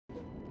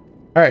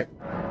Alright.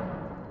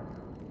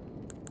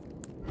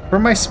 For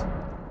my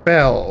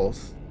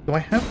spells, do I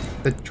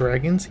have the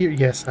dragons here?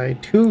 Yes, I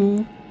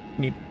do.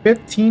 I need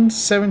 15,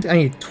 17, I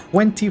need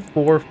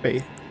 24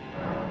 faith.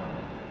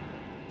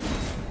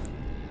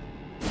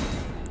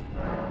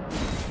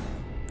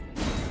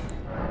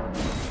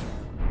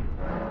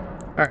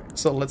 Alright,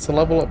 so let's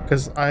level up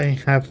because I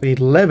have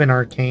 11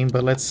 arcane,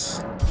 but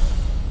let's...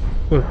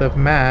 With the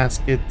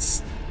mask,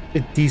 it's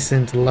a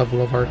decent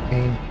level of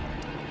arcane.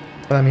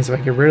 But that means if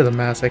I get rid of the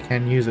mask, I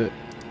can't use it.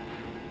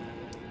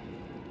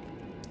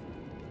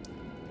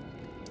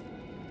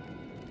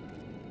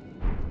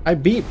 I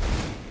beat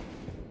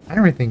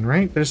everything,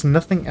 right? There's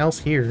nothing else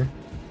here.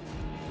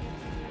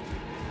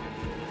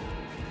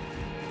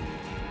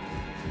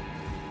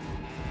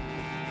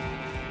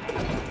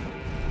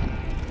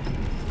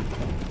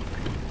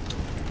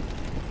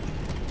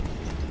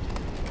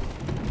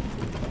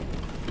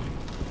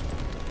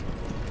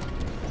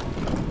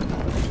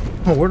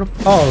 Oh, where the...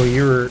 Oh,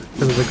 you're...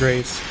 because of the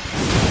grace.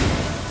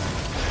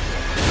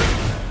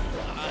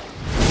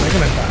 Am I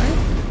gonna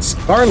die?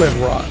 Scarlet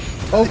Rot.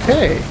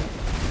 Okay.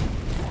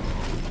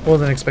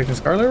 Wasn't expecting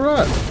Scarlet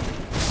Rot.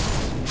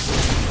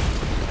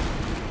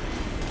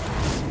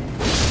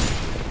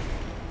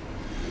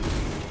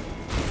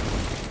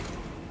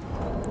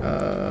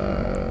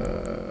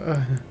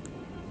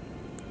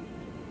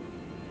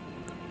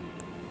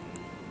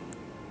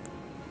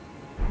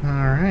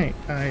 Alright,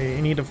 I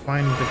need to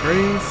find the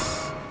grace.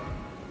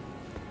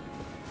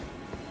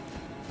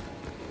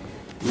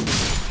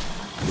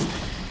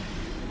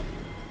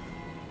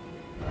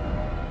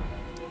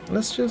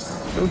 Let's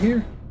just go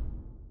here.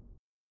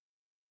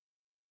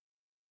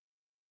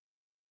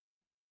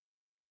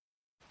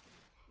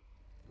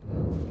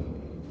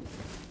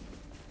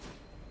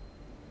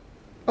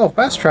 Oh,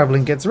 fast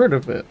traveling gets rid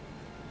of it.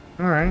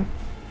 Alright.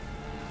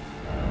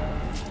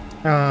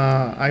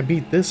 I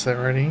beat this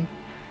already.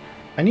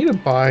 I need to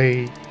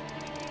buy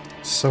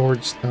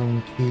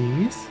swordstone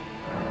keys.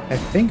 I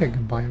think I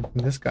can buy them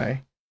from this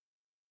guy.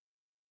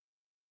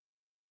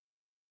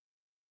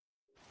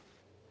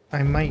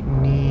 I might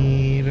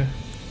need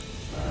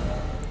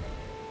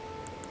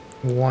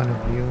one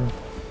of you.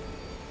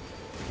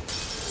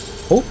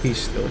 Hope he's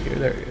still here.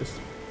 There he is.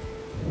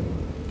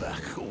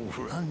 Back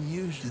over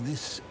unused in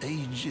this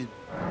aged.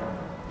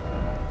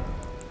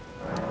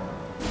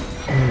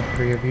 Only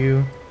 3 of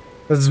you.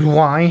 The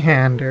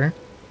Zweihander.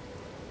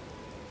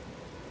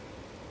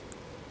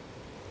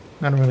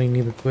 I don't really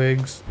need the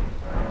twigs.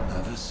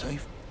 Have a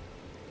safe.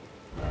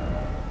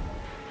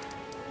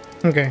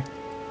 Okay.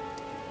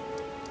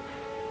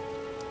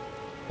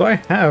 So I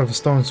have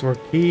stone sword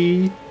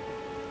key,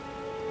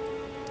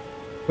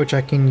 which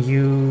I can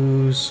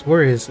use.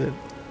 Where is it?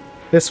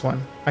 This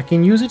one. I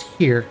can use it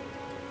here.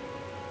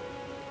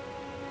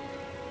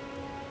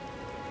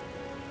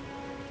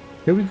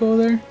 Did we go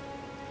there?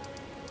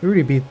 We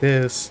already beat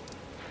this.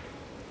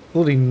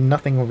 Literally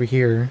nothing over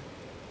here,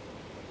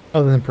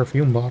 other than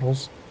perfume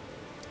bottles.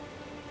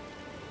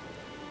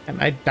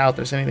 And I doubt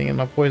there's anything in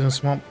the poison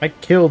swamp. I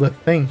killed a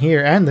thing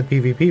here and the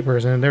PvP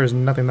person, and there was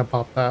nothing that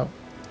popped out.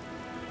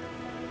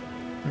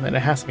 And then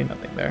it has to be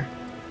nothing there.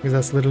 Because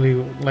that's literally,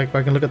 like,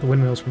 I can look at the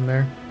windmills from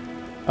there.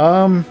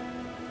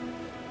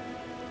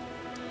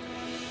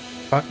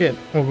 Fuck it.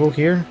 We'll go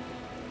here.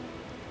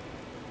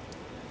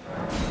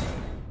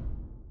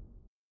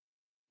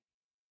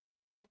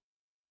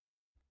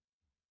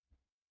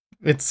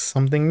 It's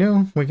something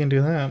new. We can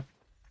do that.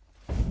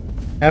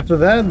 After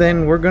that,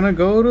 then we're gonna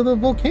go to the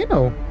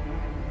volcano.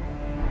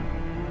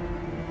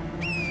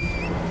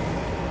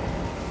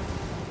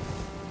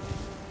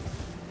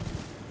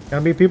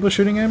 Gonna be people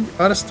shooting at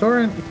us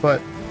torrent,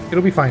 but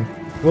it'll be fine.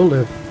 We'll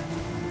live.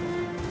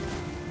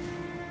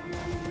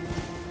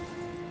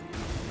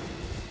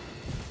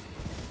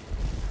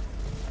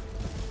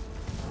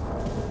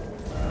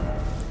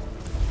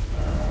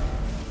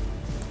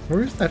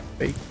 Where's that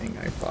fake thing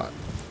I bought?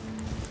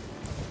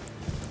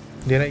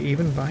 Did I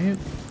even buy it?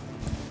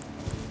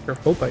 Or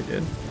hope I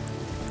did.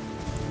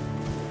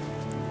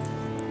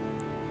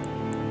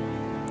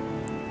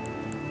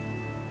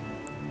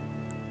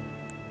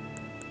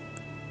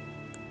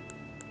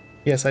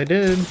 Yes, I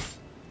did.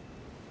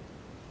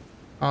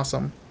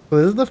 Awesome. So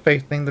this is the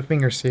faith thing, the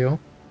finger seal.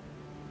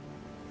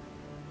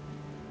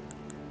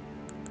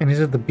 And this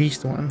is the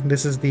beast one.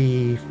 This is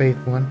the faith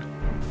one.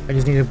 I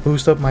just need to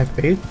boost up my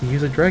faith to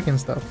use the dragon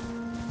stuff.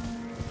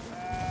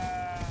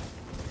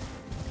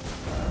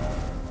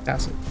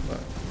 That's it. The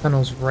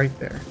tunnel's right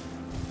there.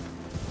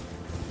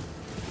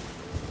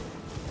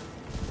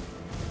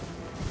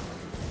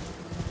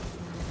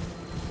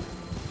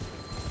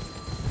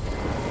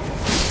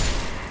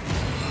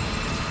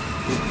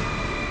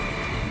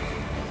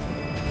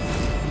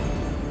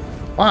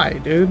 Why,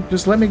 dude?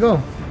 Just let me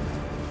go.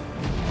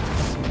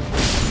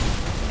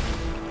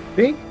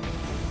 See?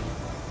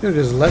 Dude,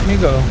 just let me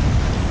go.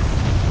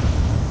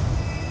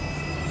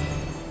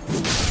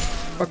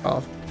 Fuck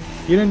off.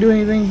 You didn't do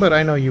anything, but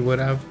I know you would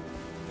have.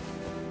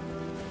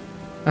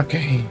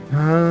 Okay,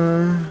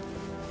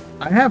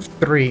 I have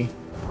 3.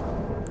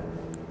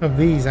 of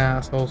these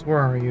assholes. Where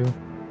are you?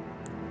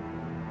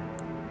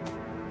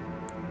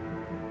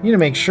 Need to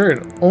make sure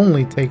it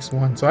only takes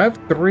one. So I have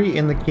 3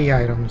 in the key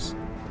items.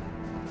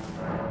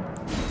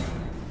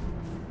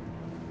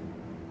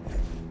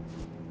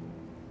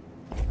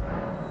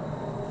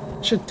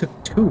 Shit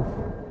took 2.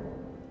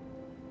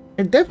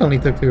 It definitely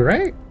took 2,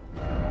 right?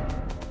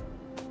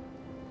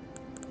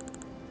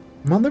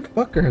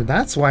 Motherfucker,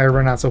 that's why I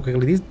run out so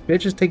quickly. These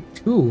bitches take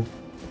 2.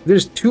 If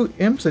there's 2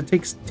 imps, it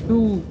takes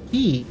 2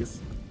 keys.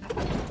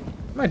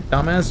 My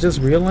dumbass just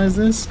realized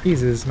this?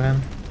 Jesus,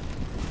 man.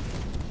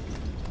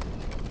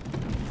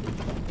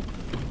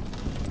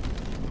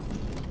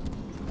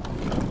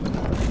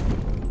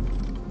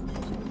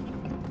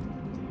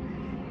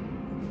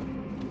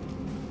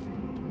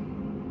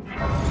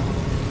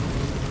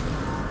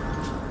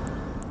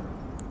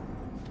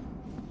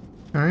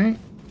 Alright.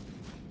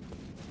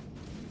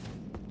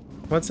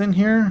 What's in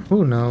here?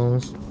 Who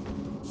knows?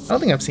 I don't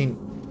think I've seen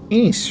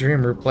any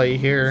streamer play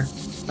here.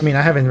 I mean,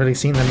 I haven't really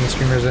seen any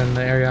streamers in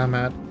the area I'm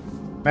at.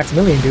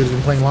 Maximilian dude's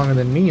been playing longer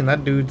than me, and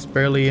that dude's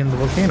barely in the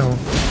volcano.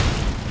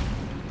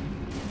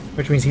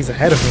 Which means he's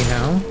ahead of me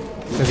now,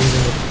 because he's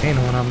in the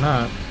volcano and I'm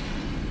not.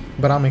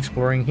 But I'm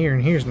exploring here,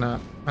 and here's not.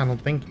 I don't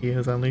think he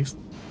is, at least.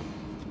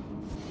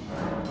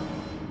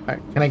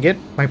 Alright, can I get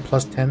my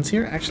plus 10s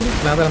here, actually?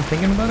 Now that I'm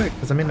thinking about it?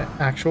 Because I'm in the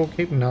actual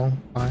cape? No,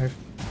 5.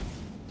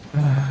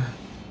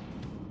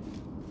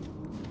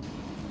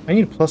 I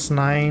need plus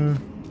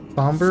 9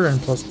 somber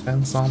and plus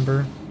 10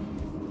 somber.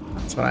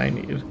 That's what I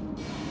need to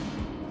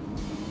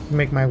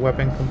make my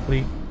weapon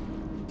complete.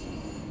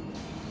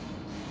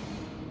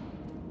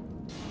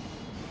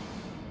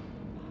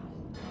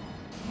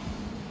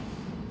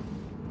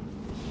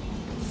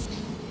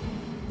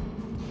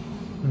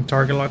 And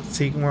target lock to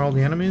see where all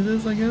the enemies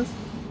is, I guess.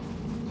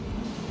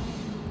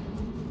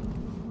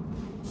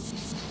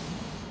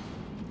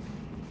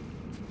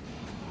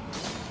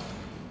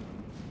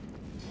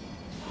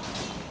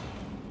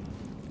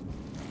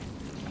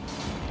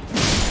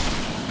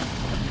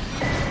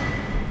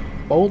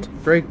 Bolt,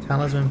 Drake,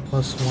 Talisman,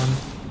 plus 1.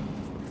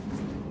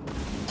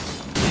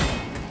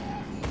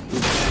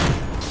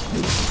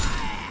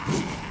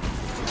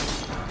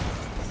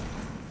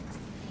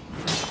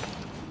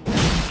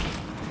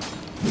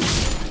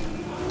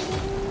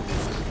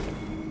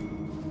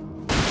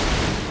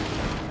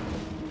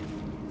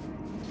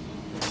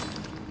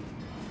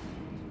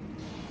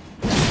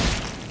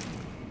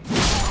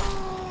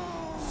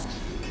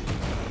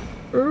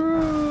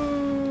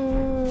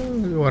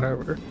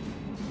 Whatever.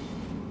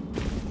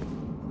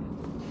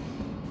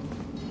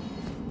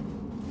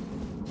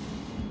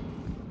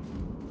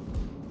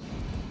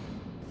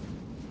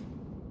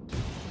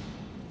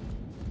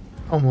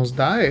 Almost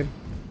died.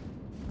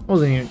 I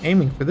wasn't even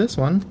aiming for this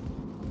one.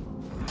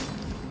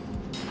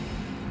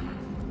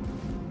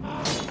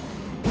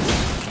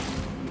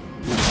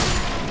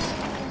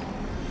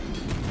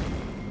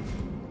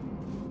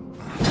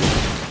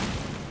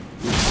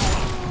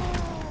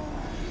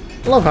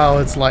 I love how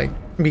it's like,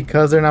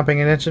 because they're not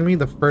paying attention to me,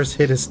 the first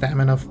hit is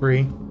stamina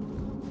free.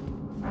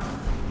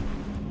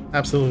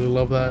 Absolutely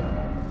love that.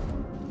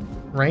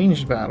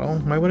 Ranged battle?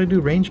 Why would I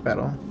do ranged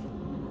battle?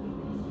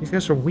 These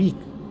guys are weak.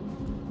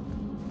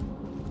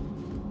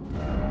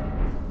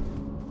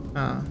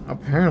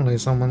 Apparently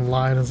someone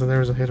lied and said there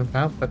was a hidden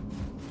path, but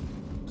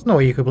there's no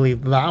way you could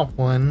believe that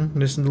one.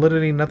 There's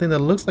literally nothing that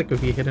looks like it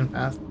would be a hidden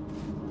path.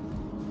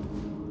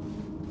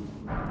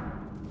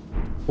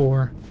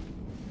 4.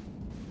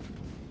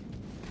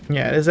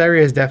 Yeah, this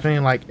area is definitely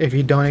like, if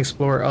you don't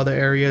explore other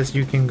areas,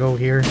 you can go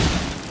here.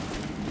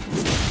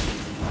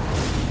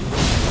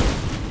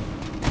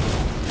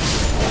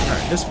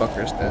 Alright, this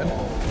fucker's dead.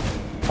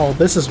 Oh,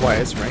 this is why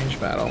it's range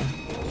battle.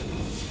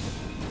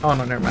 Oh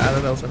no, never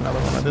mind. That was another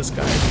one of this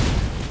guy.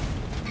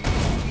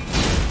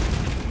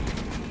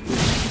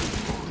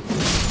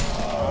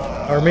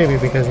 Or maybe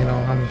because, you know,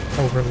 I'm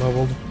over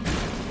leveled.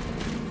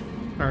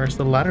 Or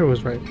the ladder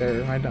was right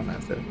there. My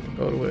dumbass didn't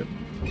go to it.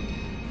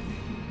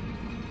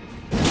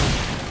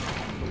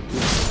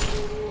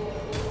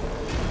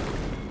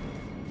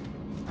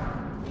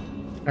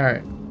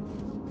 Alright.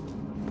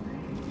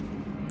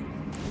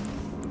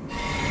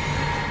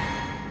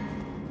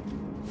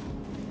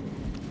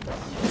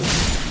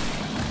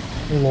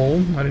 Lol,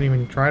 I didn't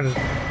even try to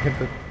hit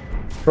the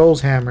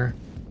troll's hammer.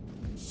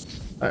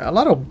 A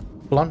lot of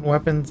blunt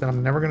weapons that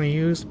I'm never going to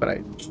use, but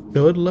I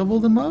should level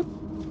them up.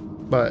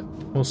 But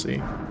we'll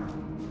see.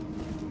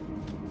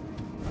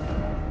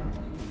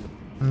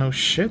 No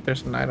shit,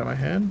 there's an item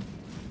ahead.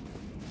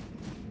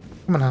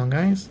 Come on,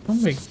 guys.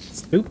 Don't make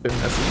stupid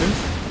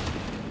messages.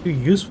 Do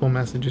useful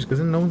messages, because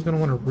then no one's going to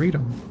want to read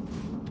them.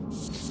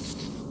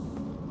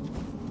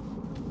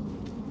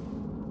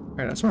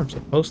 Alright, that's where I'm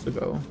supposed to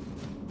go.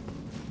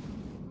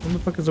 What the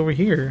fuck is over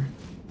here?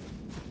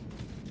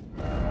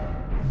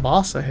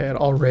 Boss ahead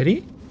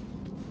already?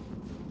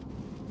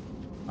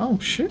 Oh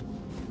shit.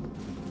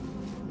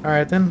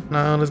 Alright then,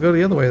 let's go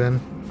the other way then.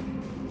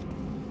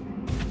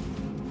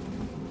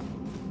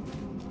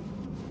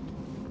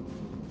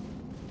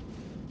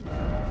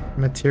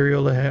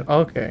 Material ahead,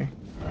 okay.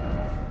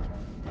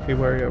 Be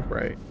wary of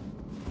right.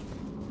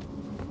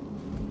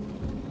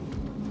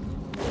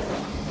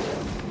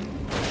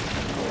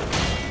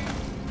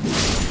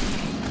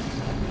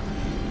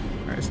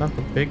 Alright, it's not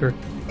the bigger.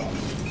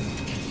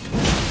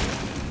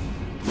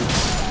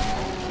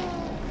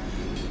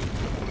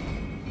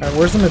 Alright,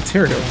 where's the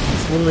material?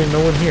 There's literally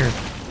no one here.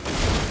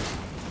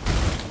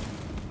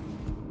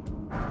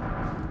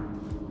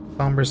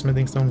 Somber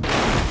smithing stone.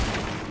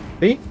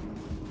 See?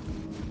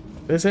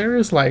 This area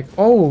is like,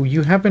 oh,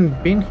 you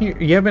haven't been here,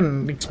 you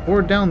haven't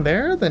explored down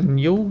there? Then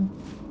you'll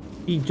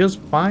be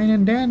just fine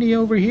and dandy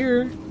over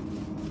here.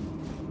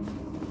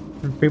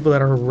 For people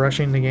that are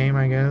rushing the game,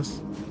 I guess.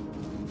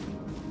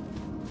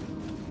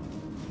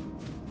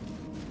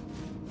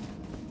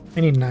 I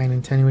need 9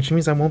 and 10, which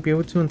means I won't be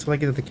able to until I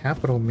get to the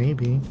capital,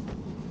 maybe.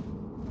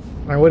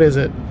 Alright, what is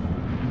it?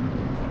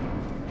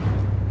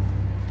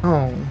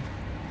 Oh.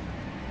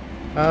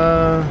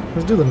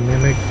 Let's do the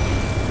mimic.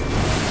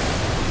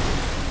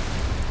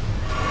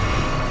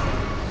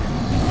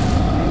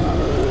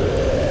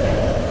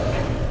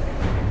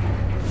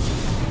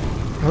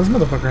 Oh, this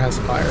motherfucker has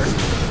fire.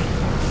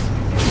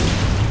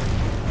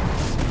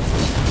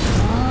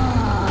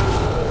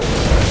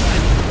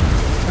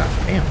 God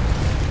damn.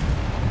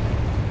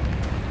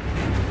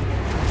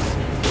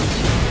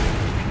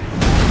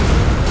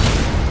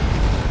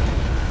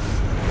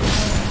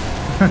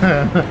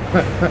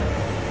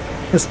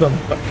 This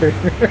motherfucker.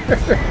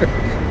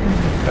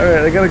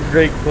 Alright, I got a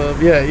great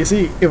club. Yeah, you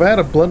see, if I had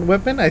a blunt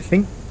weapon, I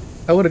think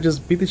I would have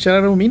just beat the shit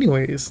out of him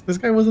anyways. This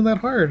guy wasn't that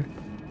hard.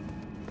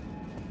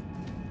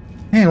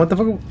 Man, what the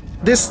fuck?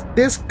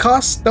 This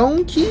cost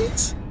stone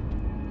keys?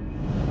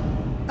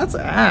 That's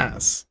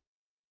ass.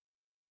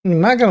 I'm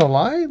not gonna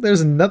lie,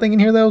 there's nothing in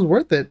here that was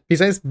worth it.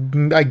 Besides,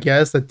 I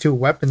guess, the 2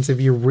 weapons if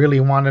you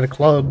really wanted a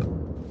club.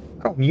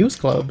 I don't use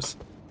clubs.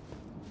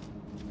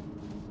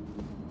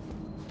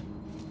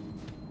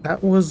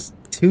 That was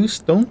 2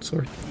 stone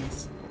sword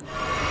keys.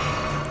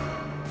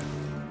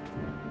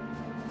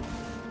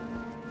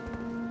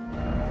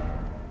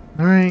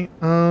 Alright,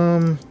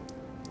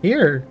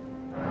 here.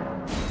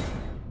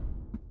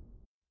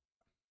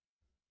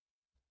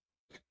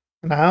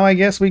 Now I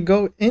guess we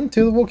go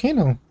into the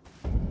volcano.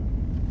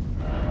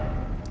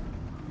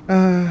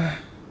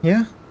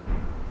 Yeah.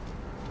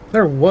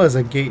 There was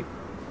a gate.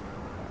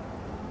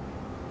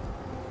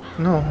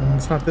 No,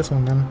 it's not this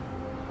one then.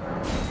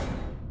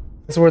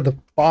 This is where the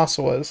boss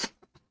was.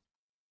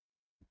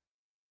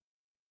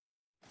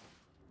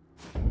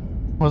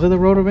 Was it the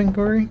Road of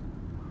Inquiry?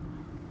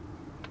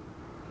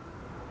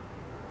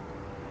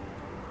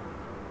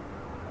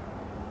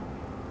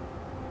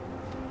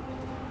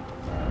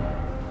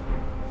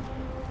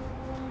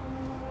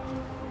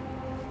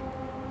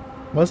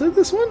 Was it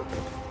this one?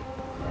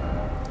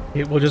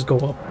 It will just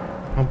go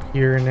up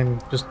here and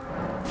then just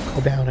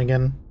go down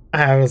again.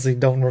 I honestly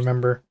don't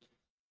remember.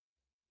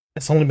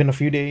 It's only been a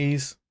few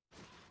days.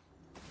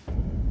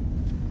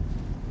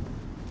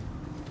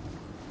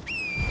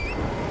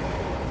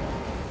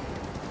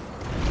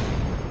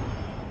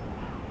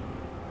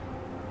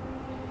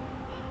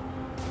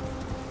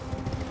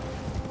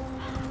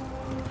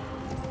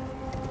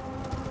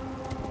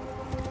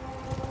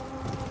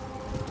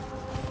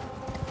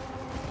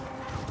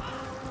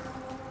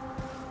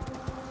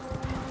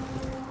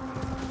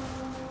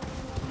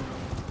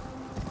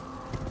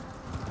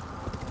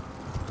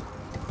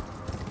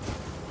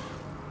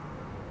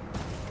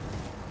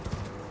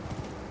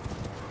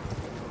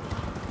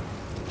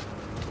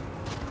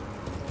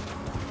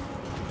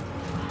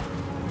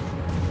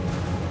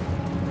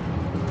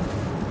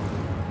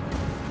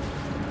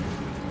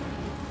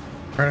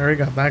 I already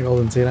got that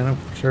golden seed, I know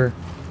for sure.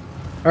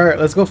 Alright,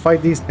 let's go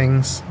fight these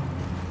things.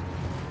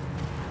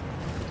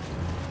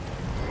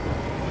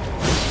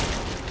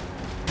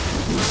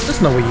 There's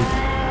no way you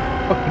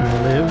fucking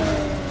live.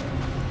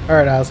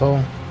 Alright,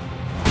 asshole.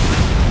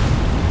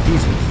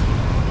 Jesus.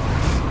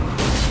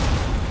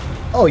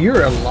 Oh,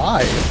 you're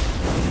alive.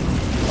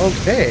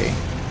 Okay.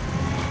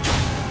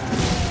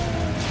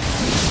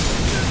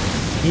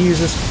 He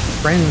uses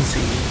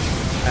frenzy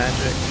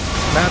magic.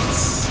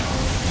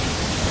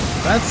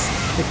 That's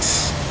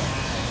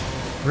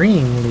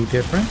extremely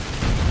different.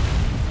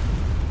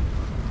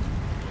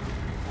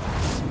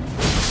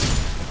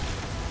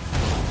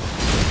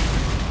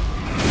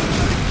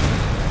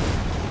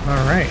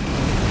 All right.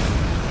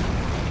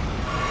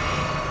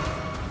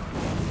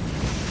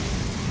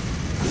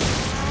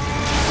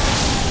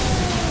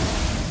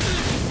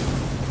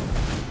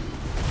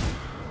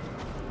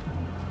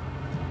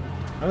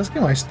 Let's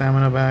get my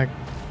stamina back.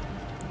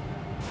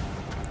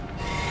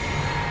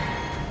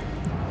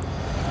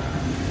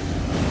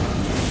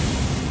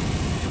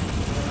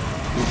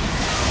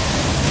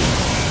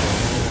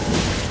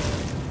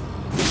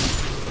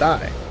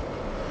 Die.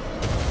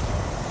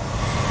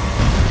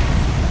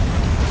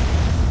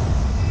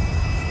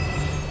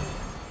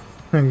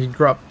 And you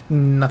dropped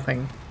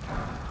nothing.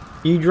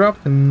 You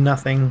dropped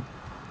nothing.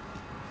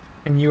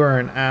 And you are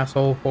an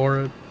asshole for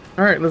it.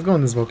 Alright, let's go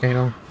in this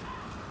volcano.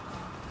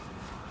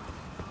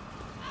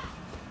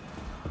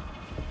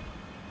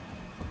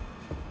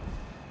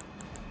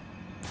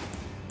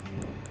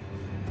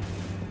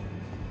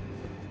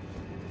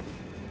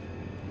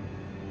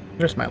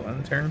 There's my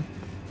lantern.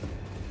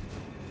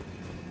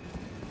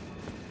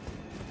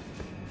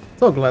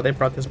 So glad they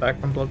brought this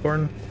back from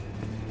Bloodborne.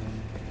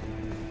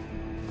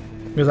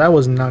 Because I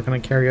was not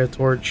going to carry a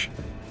torch.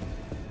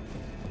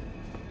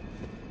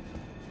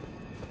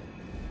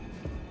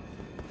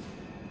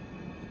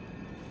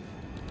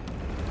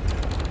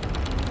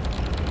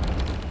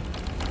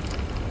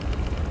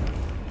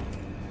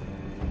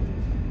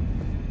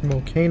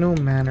 Volcano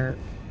Manor.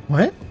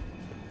 What?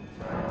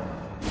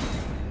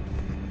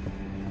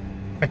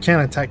 I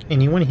can't attack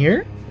anyone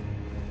here?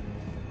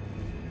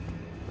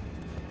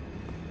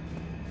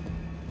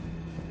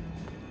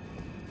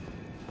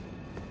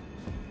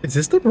 Is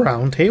this the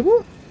round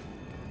table?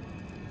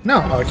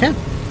 No, it can't.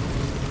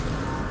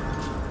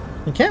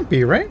 It can't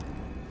be, right?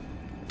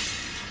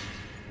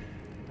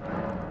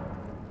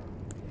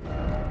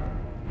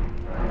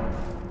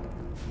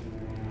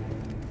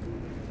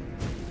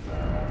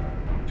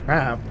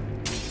 Trap.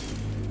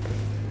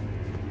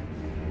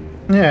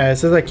 Yeah, it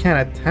says I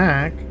can't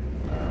attack.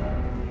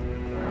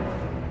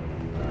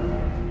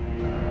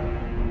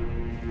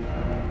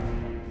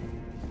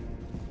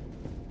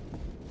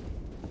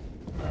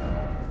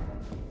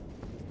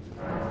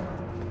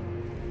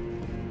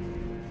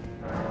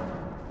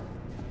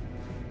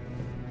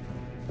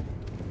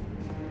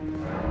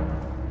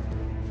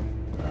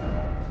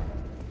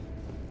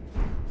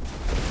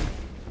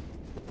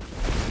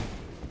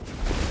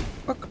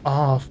 Fuck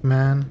off,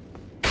 man.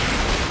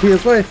 See,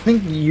 that's why I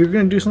think you're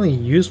gonna do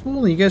something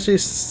useful and you guys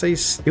just say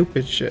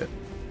stupid shit.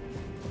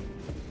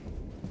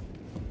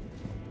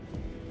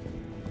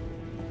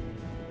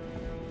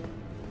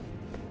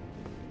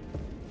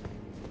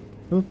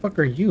 Who the fuck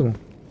are you?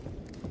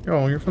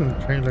 Oh, you're from the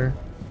trailer.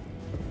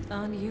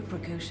 Aren't you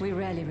precocious? We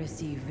rarely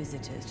receive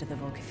visitors to the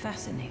Volcano.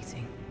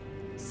 Fascinating.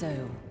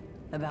 So,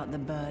 about the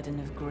burden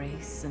of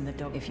grace and the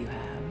dog. If you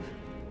have,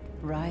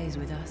 rise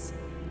with us.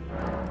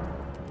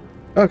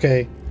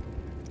 Okay.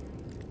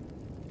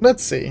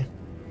 Let's see.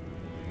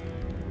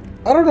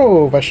 I don't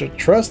know if I should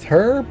trust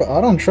her, but I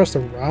don't trust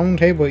the round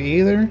table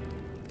either.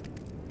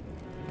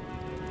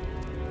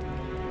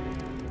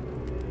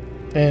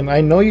 And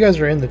I know you guys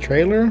are in the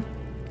trailer,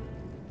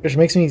 which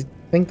makes me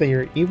think that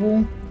you're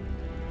evil.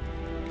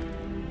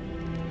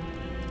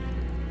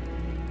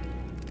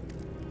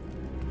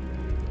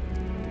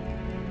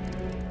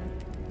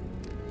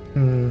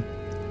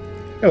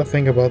 Gotta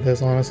think about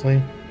this,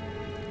 honestly.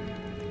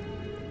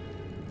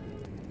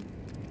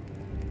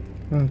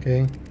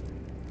 Okay.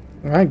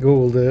 I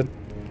googled it.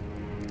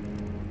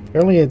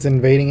 Apparently it's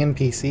invading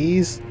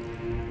NPCs.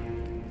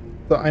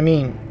 So, I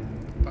mean,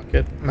 fuck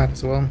it, might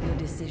as well. Your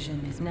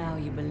decision is now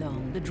you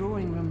belong. The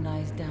drawing room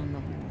lies down the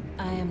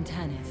hall. I am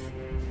Tanith,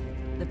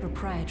 the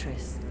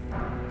proprietress.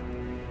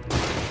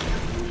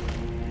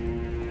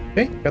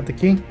 Okay, got the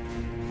key.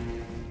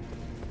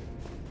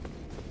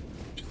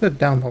 Just said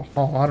down the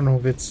hall. I don't know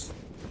if it's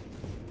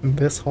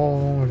this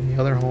hall or the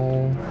other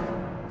hall.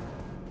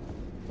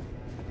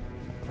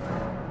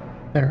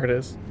 There it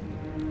is.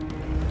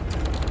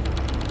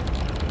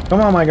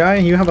 Come on, my guy.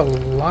 You have a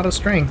lot of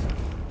strength.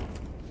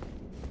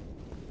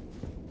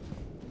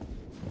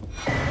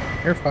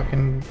 You're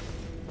fucking...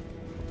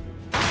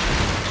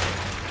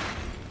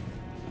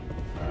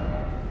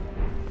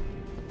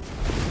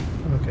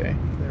 Okay.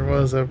 There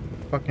was a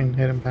fucking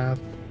hidden path.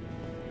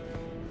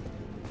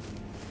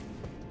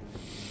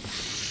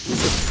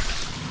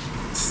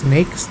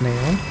 Snake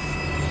snail.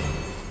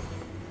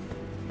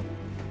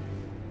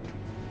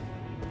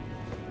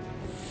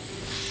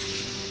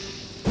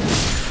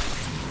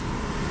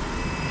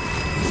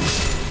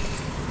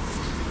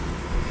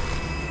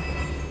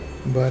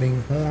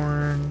 Budding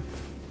horn.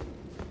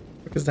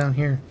 What is down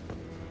here?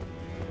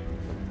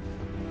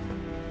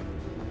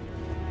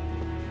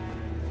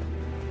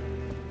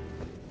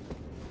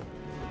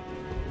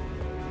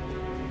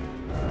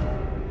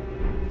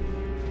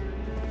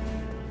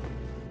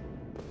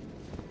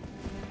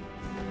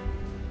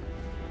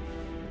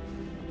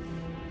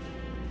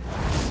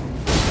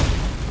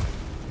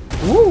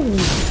 Woo!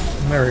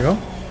 There we go.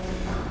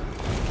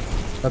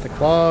 Got the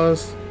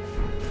claws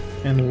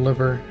and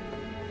liver.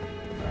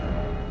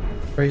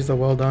 Praise the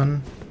well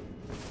done.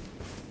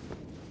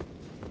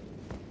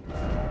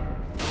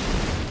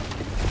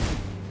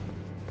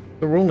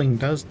 The rolling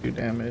does do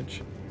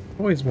damage. I've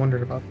always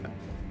wondered about that.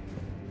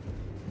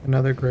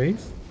 Another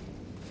grace?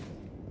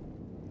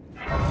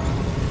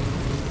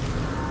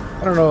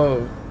 I don't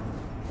know.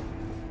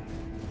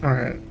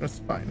 Alright, that's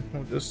fine.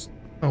 We'll just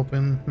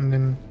open and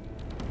then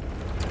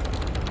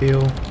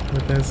deal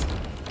with this.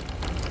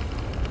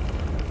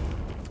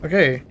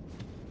 Okay.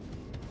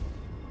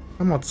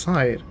 I'm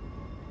outside.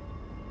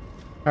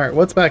 Alright,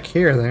 what's back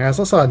here then? I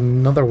also saw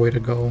another way to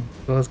go.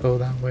 So let's go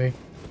that way.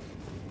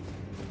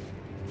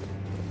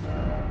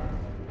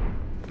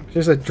 It's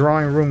just a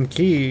drawing room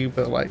key,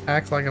 but like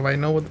acts like if I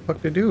know what the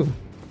fuck to do.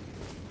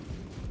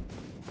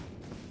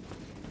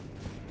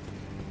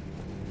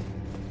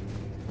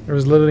 There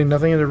was literally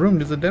nothing in the room,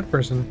 just a dead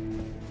person.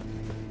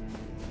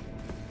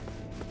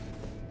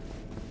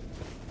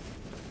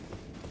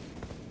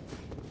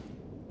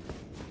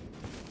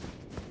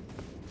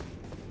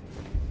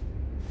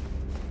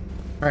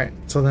 Alright,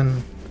 so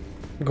then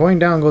going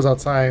down goes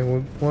outside.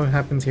 What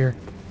happens here?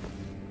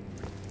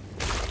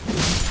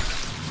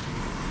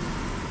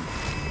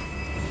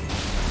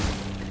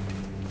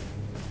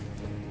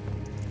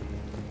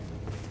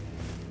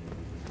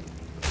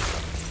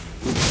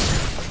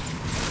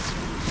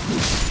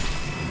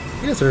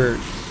 These are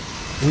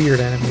weird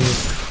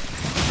enemies.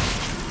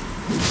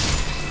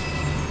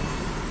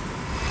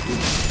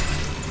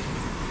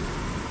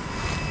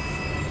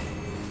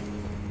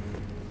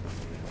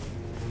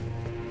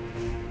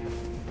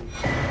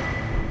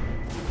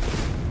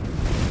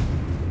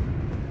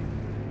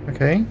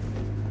 Okay.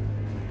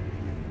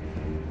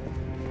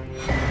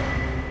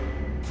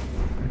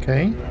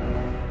 Okay.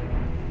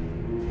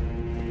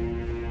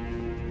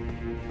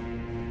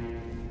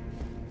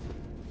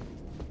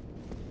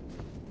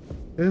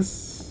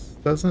 This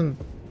doesn't...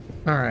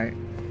 Alright.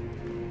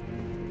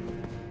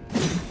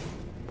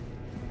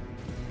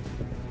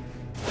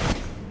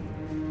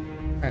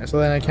 Alright, so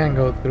then I can't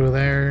go through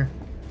there.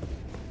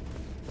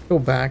 Go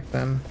back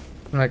then.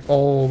 Like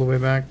all the way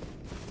back.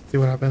 See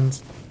what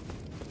happens.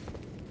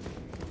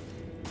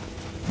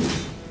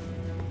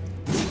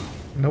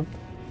 Nope.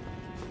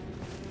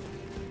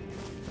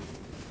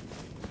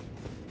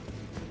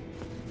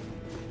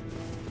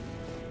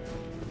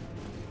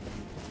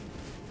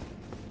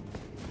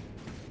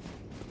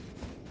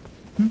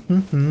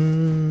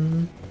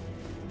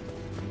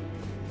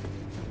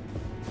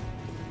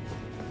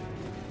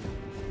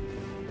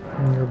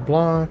 You're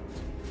blocked.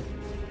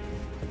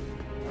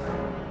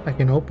 I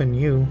can open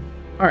you.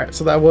 Alright,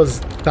 so that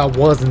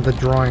wasn't the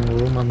drawing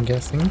room, I'm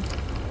guessing.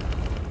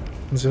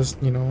 It's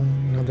just, you know,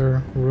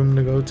 another room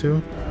to go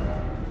to.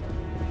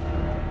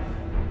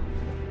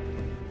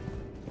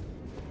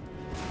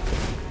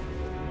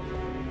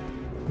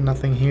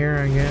 Nothing here,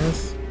 I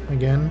guess.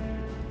 Again.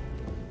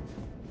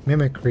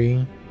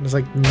 Mimicry. There's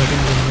like nothing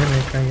to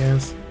mimic, I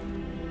guess.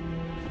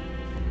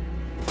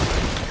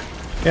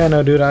 Yeah,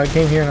 no, dude, I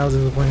came here and I was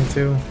disappointed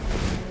too.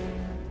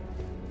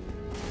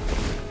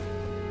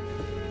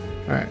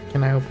 Alright,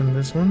 can I open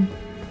this one?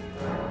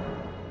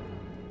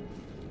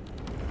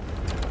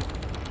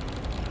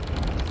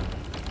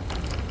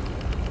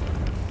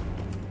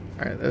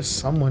 Alright, there's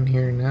someone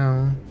here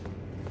now.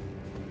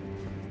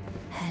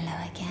 Hello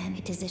again.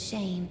 It is a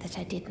shame that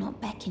I did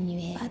not beckon you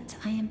here, but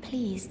I am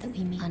pleased that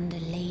we meet under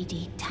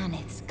Lady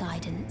Tarnished's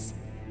guidance.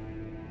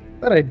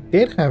 But I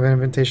did have an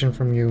invitation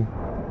from you.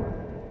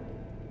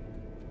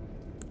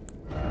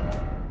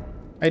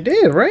 I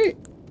did, right?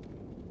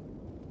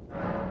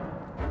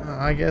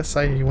 I guess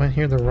I went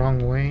here the wrong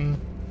way.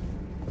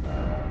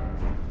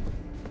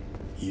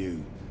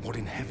 You. What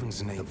in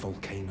heaven's name? The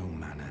Volcano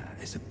Manor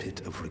is a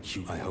pit of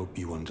recruit. I hope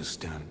you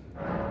understand.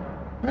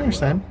 I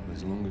understand.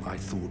 As long as I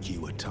thought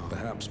you were tough,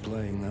 perhaps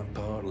playing that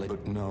part,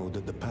 but know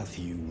that the path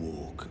you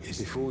walk is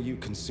before you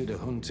consider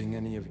hunting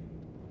any of.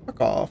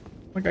 Fuck off.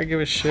 Like I give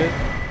a shit.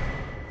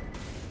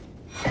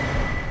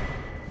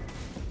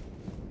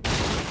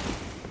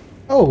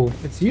 Oh,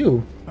 it's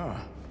you.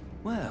 Ah,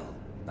 well,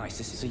 nice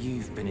to see. So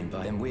you've been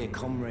invited, and we're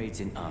comrades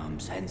in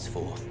arms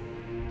henceforth.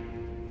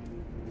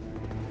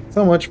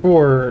 So much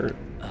for...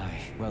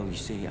 Aye, well, you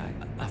see,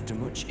 after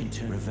much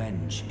internal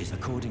revenge is,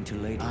 according to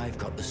Lady, I've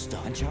got the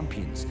stuff and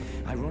champions.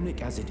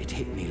 Ironic as it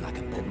hit me like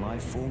a bullet. My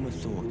former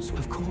thoughts,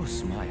 of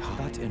course, my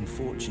heart. That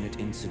unfortunate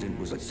incident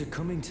was, but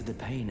succumbing to the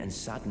pain and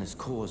sadness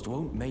caused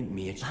won't make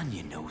me a...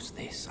 Anya knows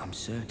this, I'm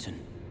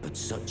certain. But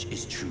such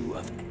is true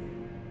of...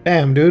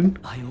 Damn, dude.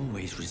 I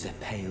always was a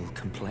pale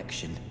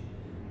complexion.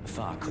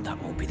 Far could that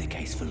won't be the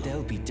case for long.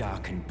 They'll be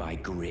darkened by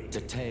grit.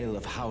 The tale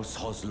of House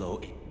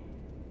Hoslow.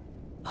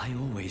 I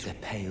always a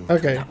pale.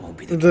 Okay. That won't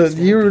be the case.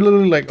 You were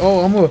literally like,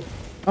 oh,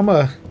 I'm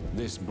a.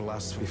 This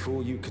blast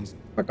before you can.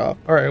 Fuck off.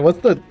 All right.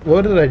 What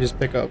did I just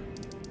pick up?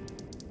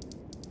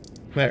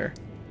 There.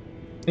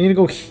 I need to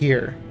go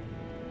here.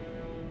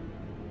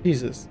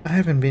 Jesus, I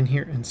haven't been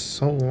here in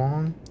so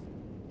long.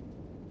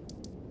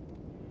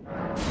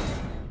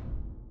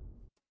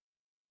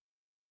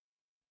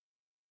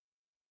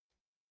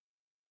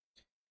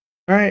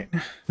 Alright,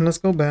 let's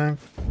go back.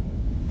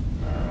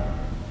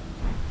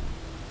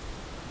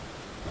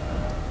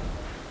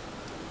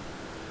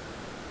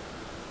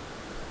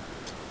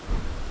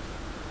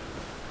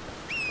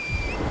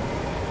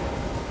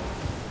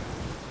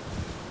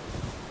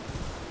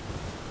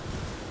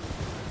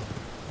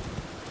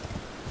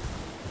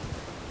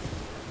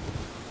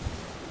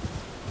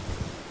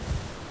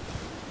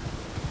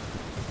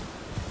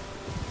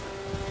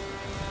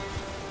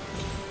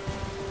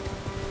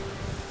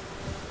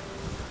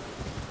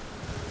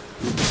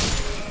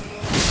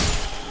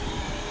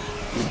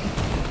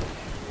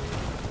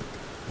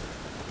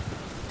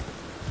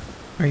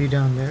 Are you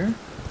down there?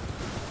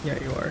 Yeah,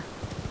 you are.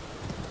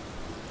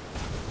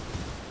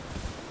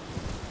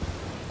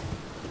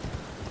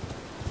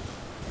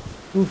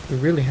 Oof, it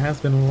really has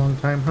been a long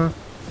time, huh?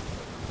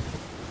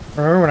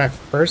 Remember when I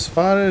first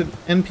fought an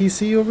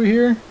NPC over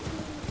here?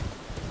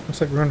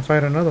 Looks like we're gonna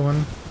fight another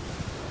one.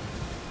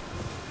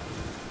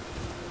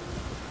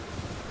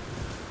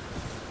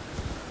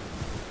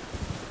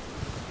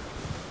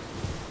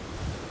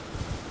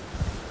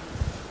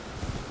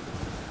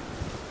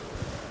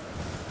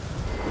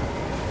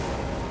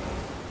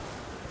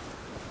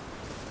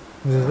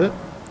 This is it?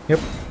 Yep.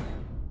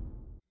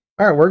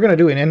 Alright, we're gonna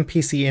do an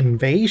NPC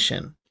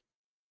invasion.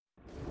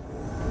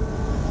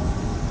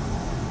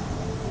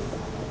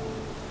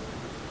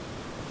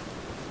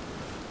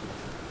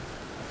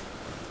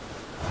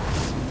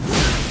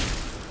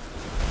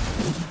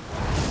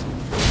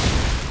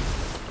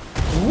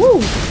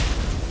 Woo!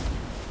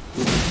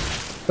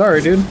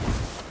 Sorry, dude.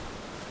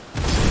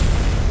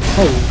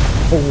 Oh,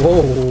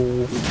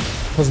 whoa.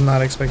 Was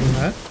not expecting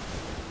that.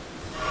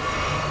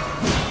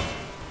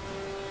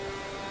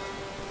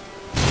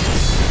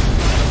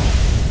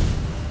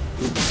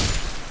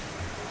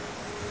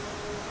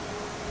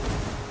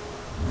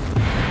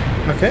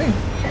 Okay.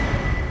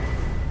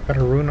 Got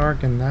a rune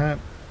arc in that.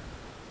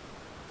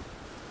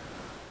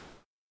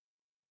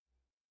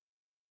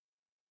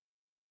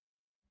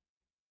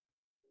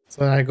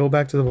 So I go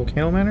back to the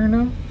volcano manor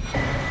now?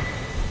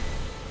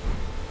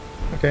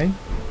 Okay.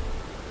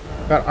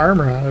 Got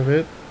armor out of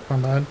it.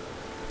 Not bad.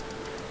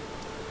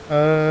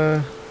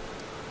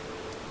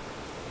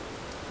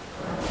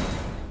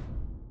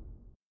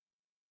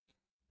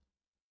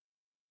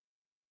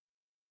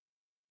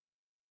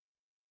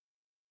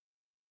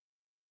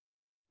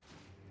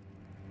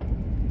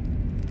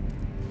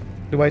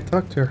 Do I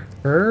talk to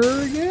her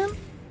again?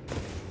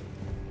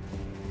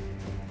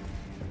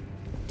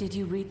 Did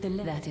you read the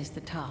That is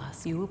the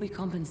task. You will be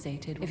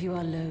compensated if you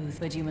are loath,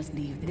 but you must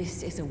leave.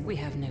 This is a... We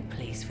have no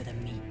place for the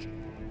meek.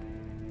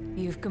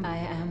 You've come... I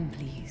am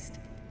pleased.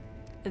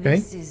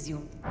 This is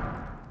your...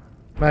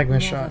 Magma Never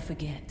shot.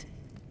 forget.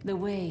 The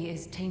way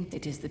is tainted.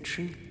 It is the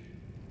truth.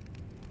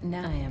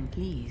 Now I am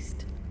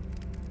pleased.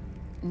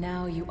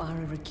 Now you are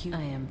a recuse.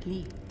 I am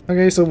pleased.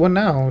 Okay, so what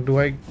now? Do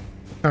I...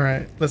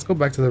 Alright, let's go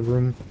back to the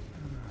room.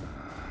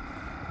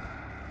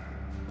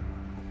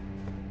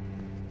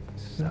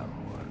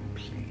 Someone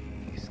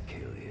please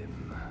kill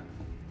him.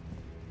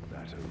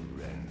 That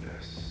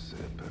horrendous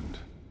serpent.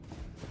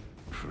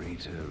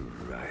 Praetor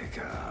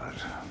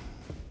Rykard.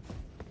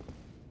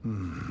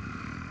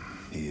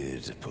 Here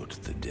to put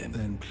the dem.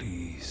 Then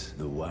please,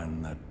 the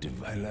one that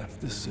I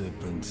left the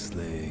serpent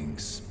slaying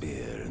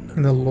spear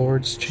in the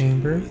Lord's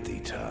chamber.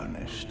 The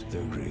Tarnished, the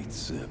great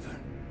serpent.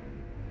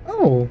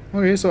 Oh,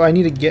 okay, so I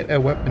need to get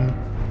a weapon.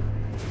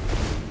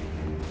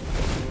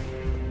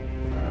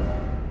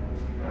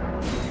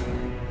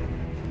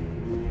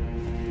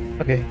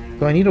 Okay,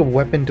 so I need a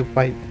weapon to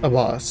fight a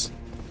boss.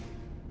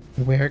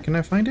 Where can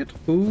I find it?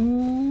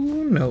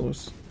 Who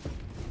knows?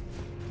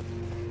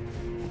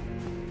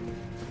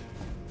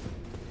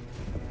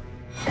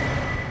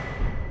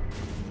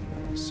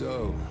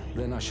 So,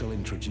 then I shall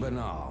introduce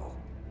Banal.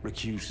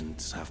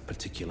 Recusants have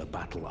particular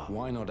battle art.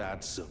 Why not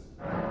add some?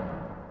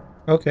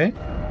 Okay.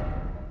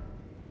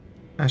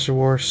 Asher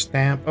War,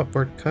 Stamp,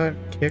 Upward Cut,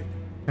 Kick,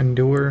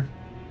 Endure.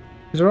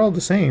 These are all the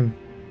same.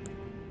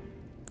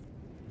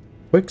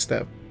 Quick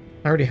Step.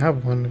 I already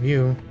have one of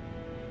you.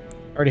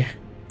 Already.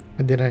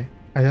 Did I?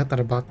 I thought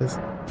I bought this.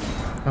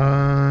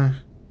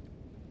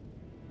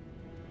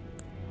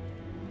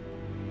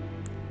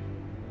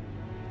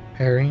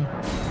 Parry.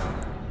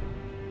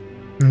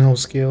 No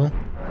skill.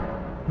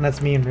 And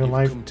that's me in real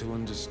life. Come to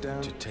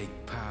understand, to take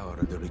power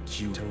of the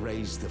recuse, to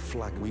raise the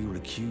flag we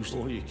recuse,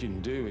 or you can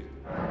do it.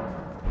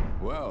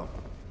 Well,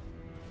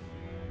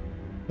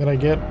 Did I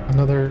get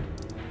another?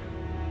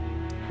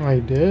 Oh, I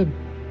did.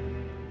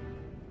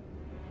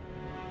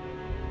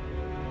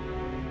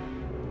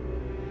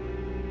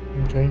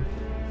 Okay.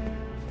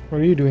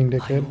 What are you doing, I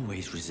dickhead?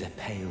 always resist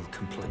pale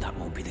complete. That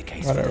won't be the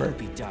case. Whatever. There'll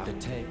be dark. The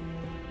tape.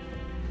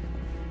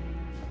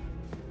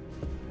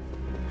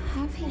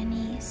 Have you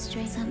any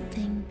stray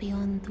something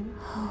beyond the...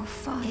 Oh,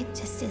 fuck. It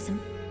just isn't.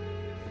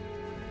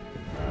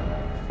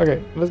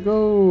 Okay, let's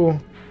go.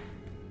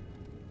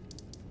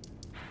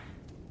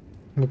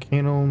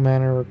 Volcano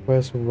Manor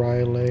request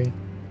Riley.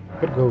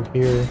 Could go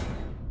here.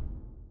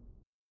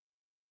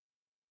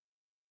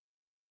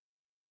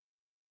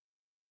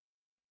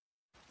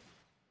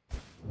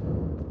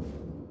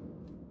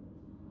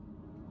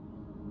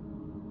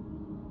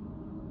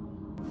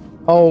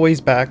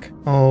 Always back.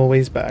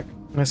 Always back.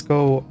 Let's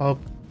go up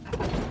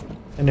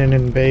and then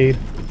invade.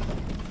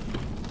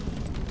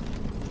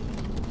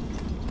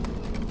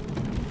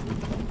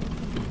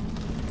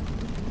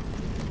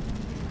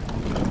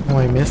 Oh,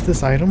 I missed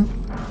this item?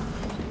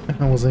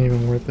 That wasn't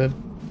even worth it.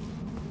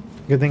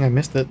 Good thing I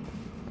missed it.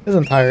 This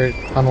entire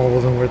tunnel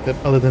wasn't worth it,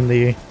 other than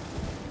the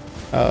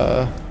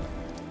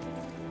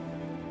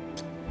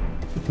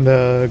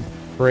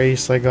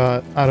grace I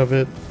got out of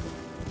it.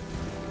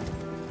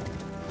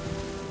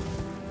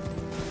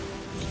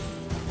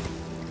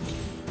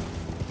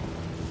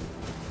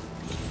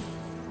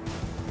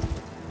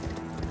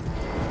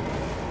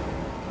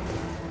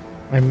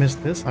 I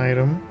missed this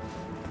item.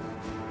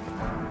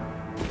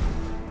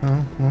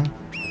 Oh, well.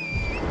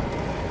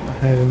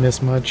 I didn't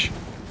miss much.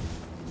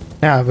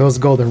 Yeah, if it was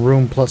golden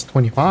room plus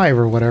 25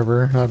 or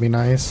whatever, that'd be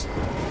nice.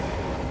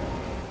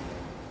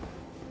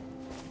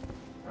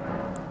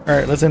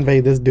 Alright, let's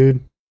invade this dude.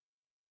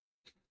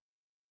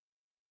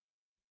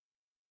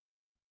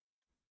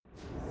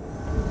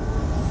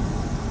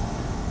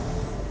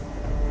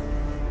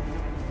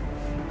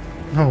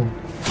 Oh.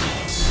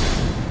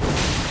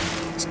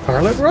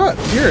 Scarlet Rot?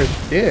 You're a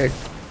dick.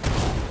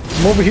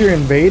 I'm over here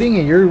invading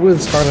and you're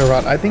with Scarlet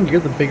Rot. I think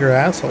you're the bigger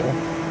asshole.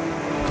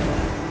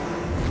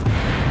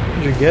 What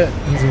did you get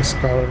using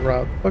Scarlet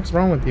Rot? What's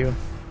wrong with you?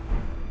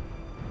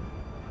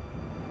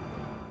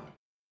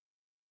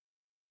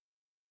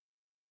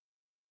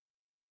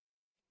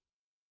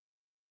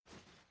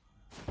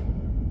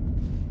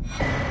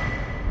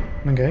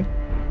 Okay.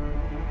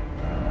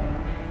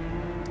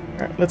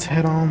 Alright, let's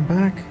head on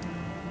back.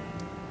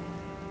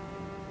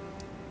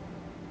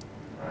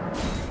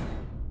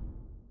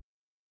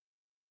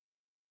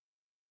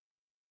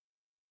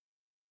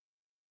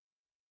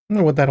 I don't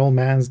know what that old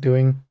man's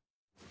doing.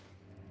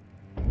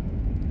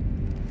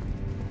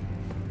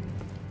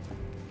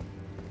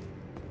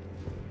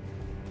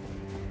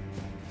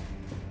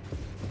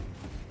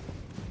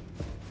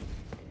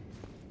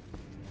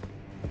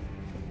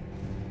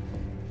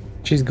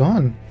 She's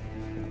gone.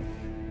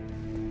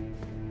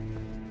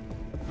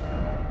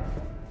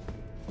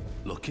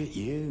 Look at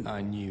you.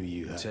 I knew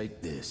you had. Take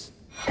this.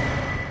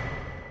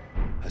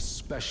 A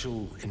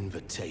special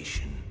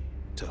invitation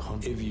to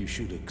hunt. If you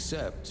should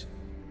accept.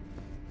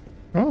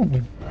 Oh.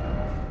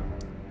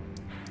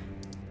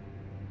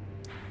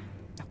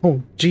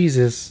 Oh,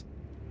 Jesus.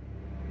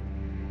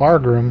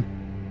 Bargrim.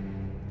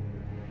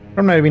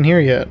 I'm not even here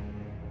yet.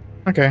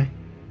 Okay.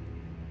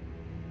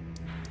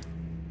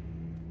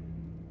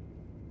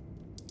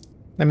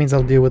 That means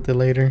I'll deal with it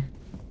later.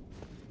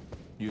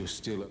 You're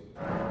still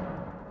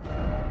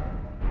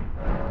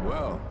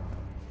well.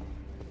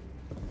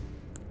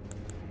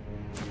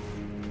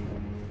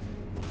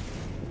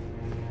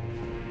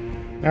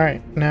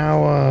 Alright,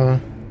 now,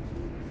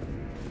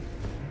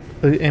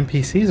 the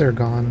NPCs are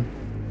gone.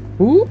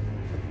 Who?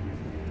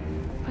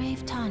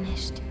 Brave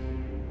Tarnished.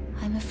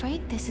 I'm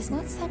afraid this is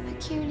what's that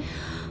peculiar.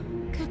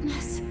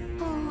 Goodness.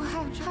 Oh,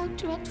 how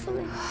dreadful.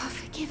 Oh,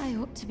 forgive. I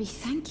ought to be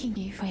thanking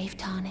you, Brave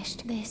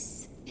Tarnished.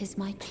 This is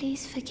my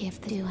please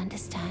forgive. Do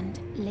understand.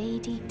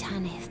 Lady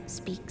Tanith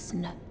speaks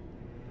no.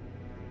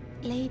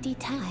 Lady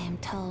I am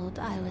told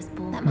I was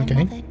born that my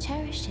mother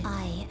cherishes.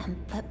 I am,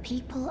 but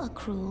people are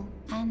cruel,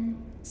 and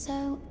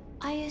so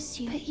I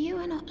assume. But you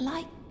are not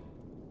like.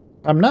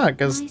 I'm not,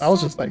 because I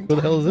was just like, who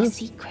the hell is this?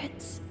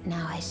 Secrets.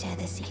 Now I share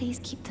the secrets. Please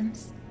keep them.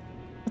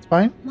 That's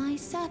fine. My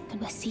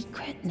serpent was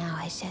secret. Now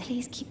I share.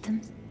 Please keep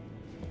them.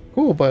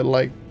 Cool, but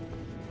like...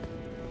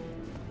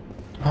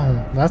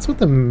 Oh, that's what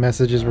the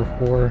messages were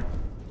for.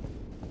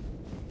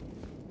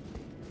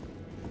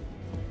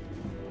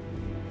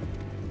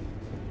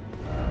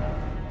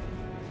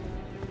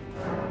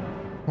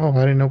 Oh,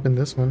 I didn't open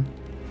this one.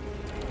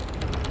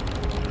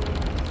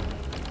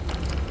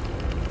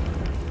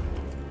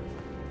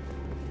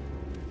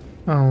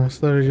 Oh,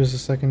 it's literally just a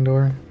second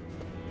door.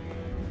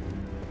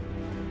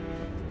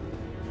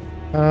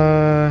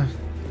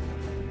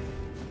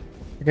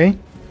 Okay,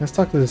 let's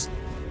talk to this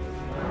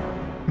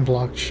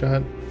blocked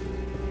shut.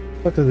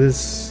 Talk to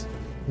this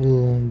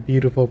little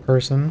beautiful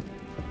person.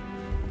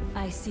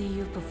 I see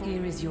you before.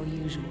 Here is your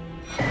usual.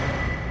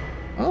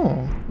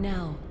 Oh.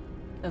 Now,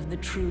 of the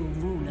true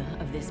ruler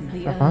of this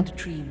the Erd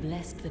tree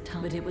blessed the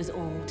time, but it was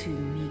all too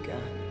meager.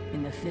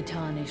 In the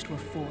Tarnished were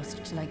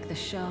forced to, like the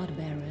shard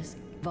bearers,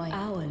 by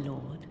our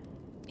lord,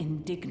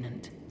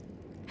 indignant,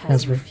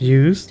 has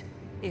refused.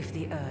 If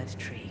the Erd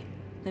tree,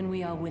 then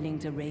we are willing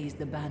to raise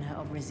the banner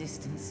of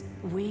resistance.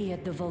 We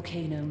at the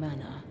Volcano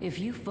Manor. If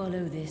you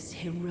follow this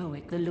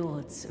heroic, the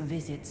Lord's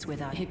visits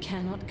without, he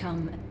cannot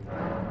come.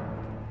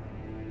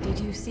 Did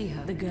you see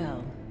her? The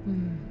girl?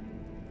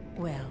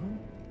 Well,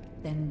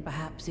 then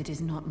perhaps it is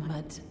not my...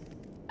 But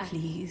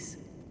please,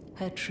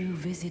 her true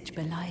visage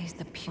belies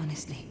the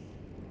honestly.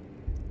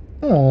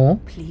 Oh.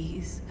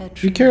 Please, her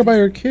true you care about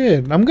your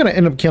kid. I'm gonna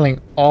end up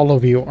killing all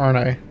of you, aren't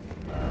I?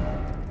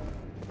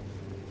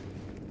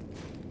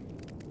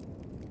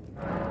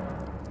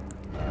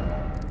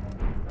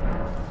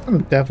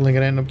 I'm definitely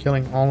gonna end up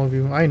killing all of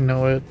you. I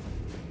know it.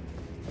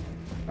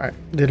 Alright,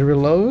 did it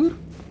reload?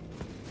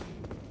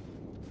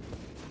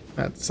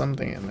 That's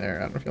something in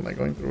there. I don't feel like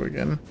going through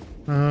again.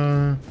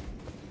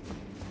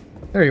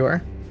 There you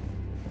are.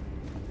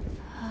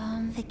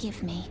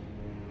 Forgive me.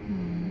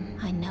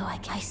 I know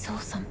I saw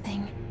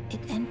something. It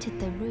entered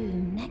the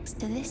room next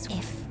to this.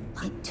 If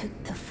I took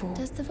the fall,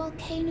 does the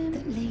volcano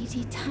that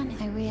Lady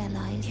Tanith? I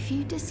realize if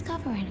you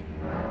discover it.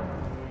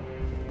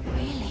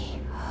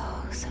 Really?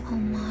 Oh, so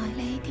my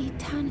Lady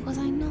Tanith. Was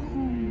I not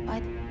horned by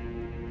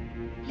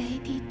the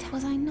Lady?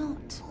 Was I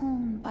not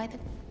horned by the?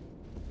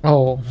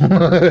 Oh,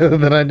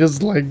 then I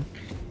just like,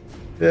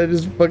 did I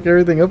just fuck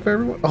everything up for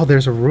everyone? Oh,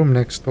 there's a room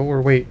next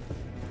door. Wait,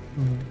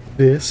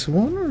 this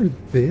one or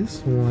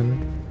this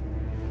one?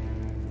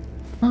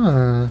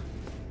 Huh.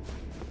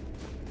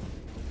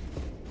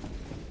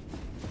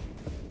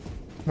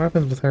 What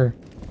happens with her?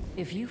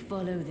 If you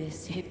follow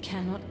this, it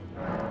cannot...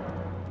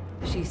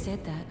 She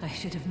said that. I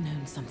should have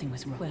known something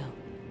was wrong. Well,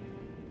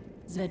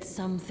 that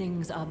some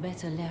things are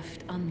better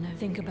left unknown.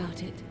 Think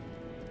about it.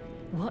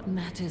 What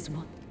matters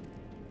what?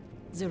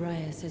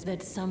 Zariah says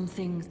that some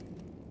things...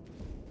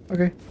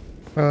 Okay.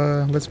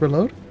 Let's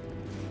reload.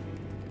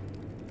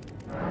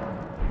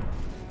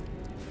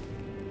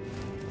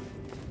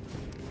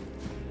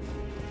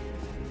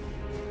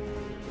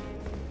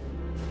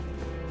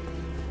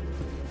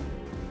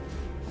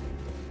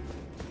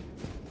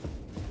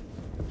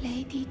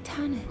 Lady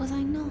Tarnished, was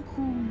I not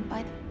warned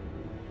by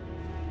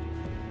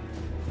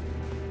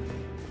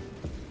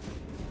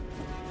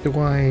the... Do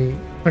I...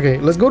 Okay,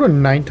 let's go to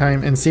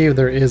nighttime and see if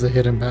there is a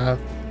hidden path.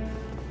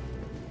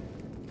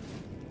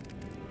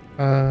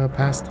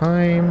 Past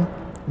time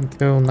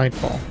until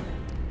nightfall.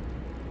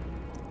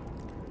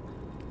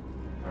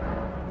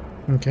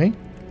 Okay.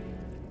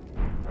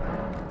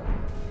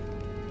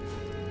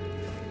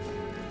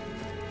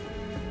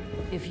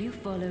 If you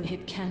follow,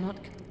 it cannot.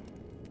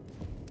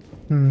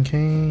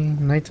 Okay,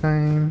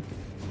 nighttime.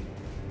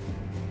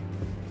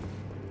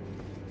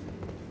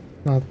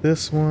 Not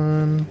this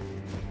one.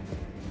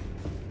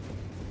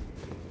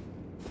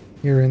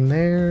 You're in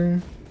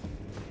there.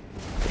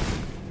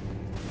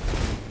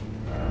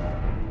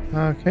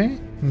 Okay,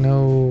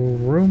 no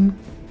room.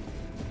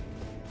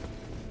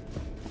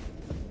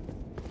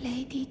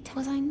 Lady,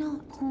 was I not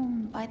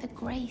warned by the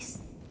grace?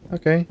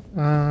 Okay,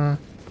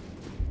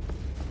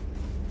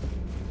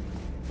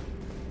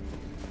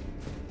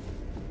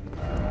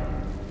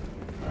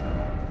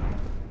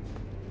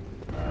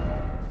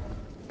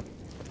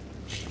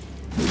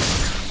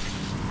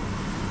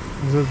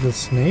 is it the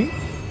snake?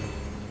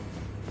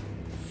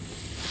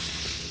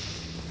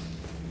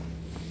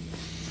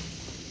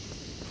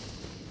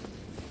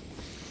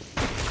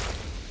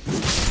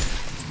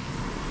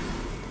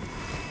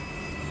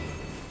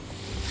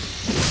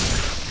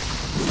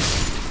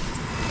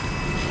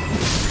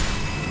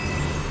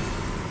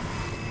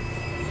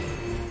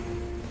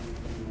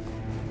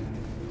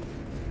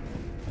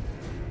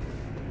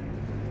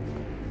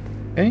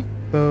 Okay,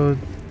 so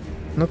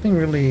nothing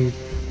really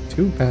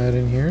too bad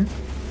in here.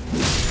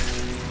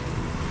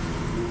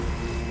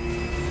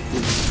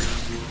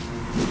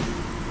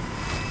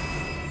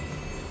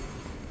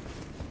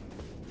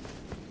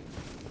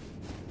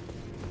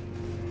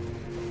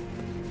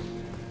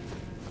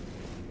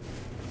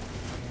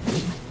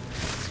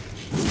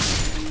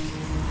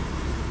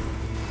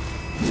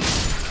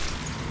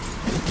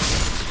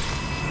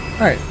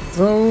 Alright,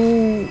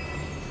 so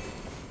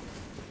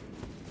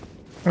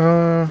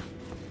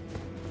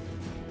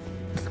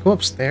let's go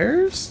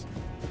upstairs?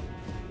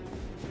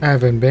 I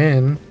haven't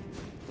been.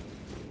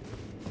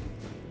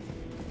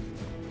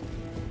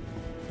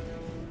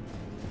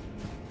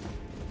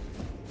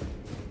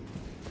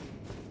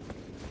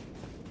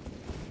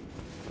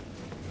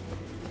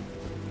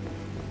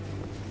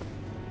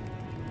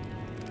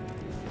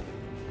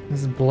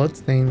 There's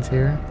bloodstains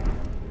here.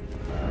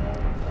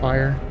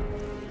 Fire.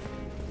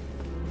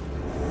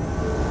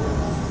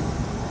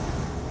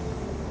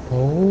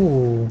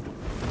 Oh.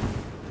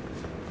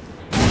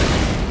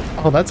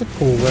 Oh, that's a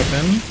cool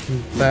weapon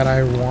that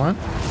I want.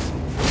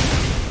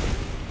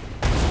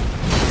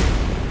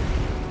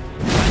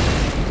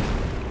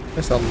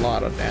 That's a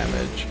lot of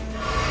damage.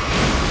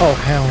 Oh,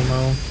 hell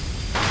no.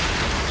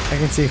 I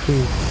can see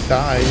who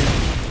died.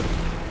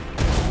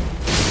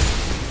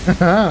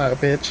 Haha,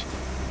 bitch.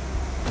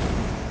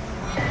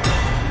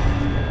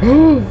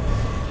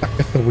 I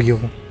got the wheel.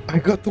 I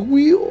got the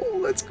wheel.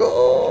 Let's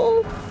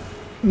go.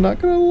 I'm not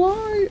gonna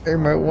lie. I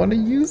might want to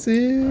use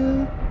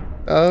it.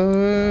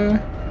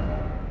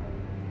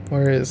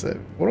 Where is it?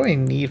 What do I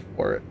need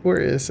for it? Where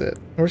is it?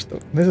 Where's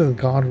the... This is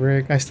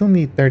Godric. I still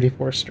need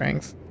 34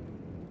 strength.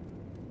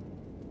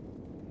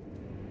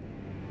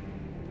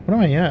 What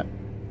am I at?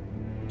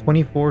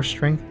 24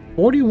 strength.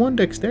 41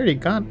 dexterity.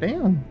 God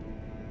damn.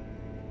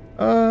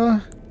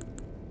 I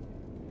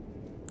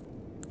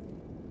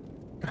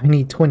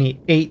need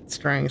 28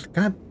 strength.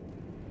 God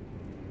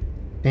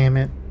damn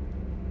it.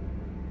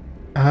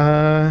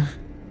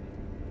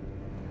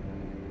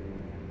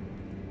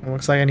 It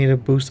looks like I need a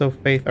boost of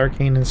faith,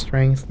 arcane, and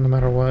strength no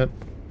matter what.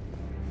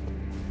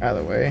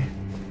 Either way.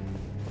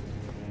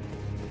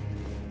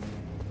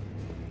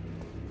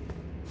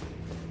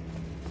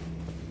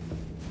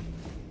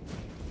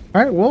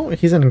 Alright, well,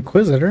 he's an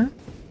inquisitor.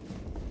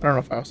 I don't know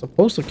if I was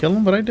supposed to kill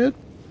him, but I did.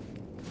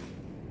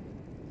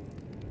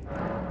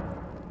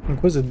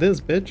 Inquisit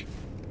this, bitch.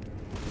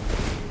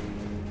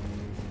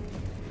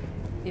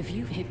 If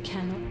you hit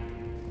cannot.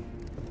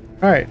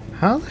 Alright,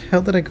 how the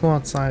hell did I go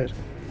outside?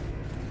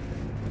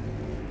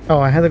 Oh,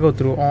 I had to go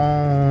through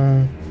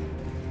all...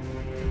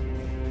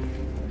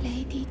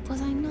 Lady,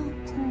 was I not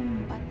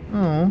warned by...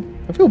 Oh,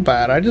 I feel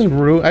bad.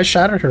 I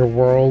shattered her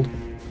world.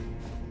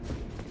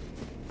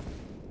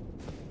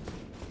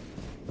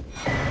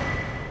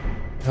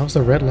 That was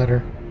the red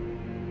letter.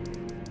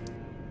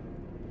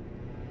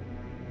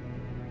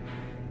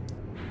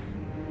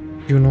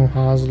 Juno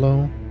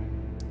Hoslow.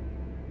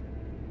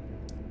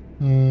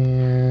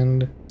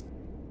 And...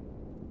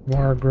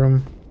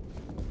 Wargrim.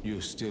 You're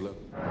still up.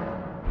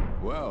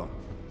 Well.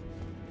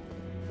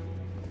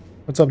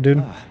 What's up, dude?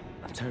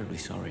 I'm terribly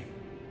sorry.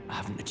 I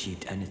haven't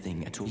achieved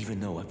anything at all, even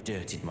though I've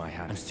dirtied my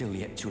hands. I'm still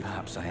yet to...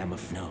 Perhaps I am a...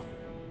 No,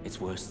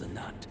 it's worse than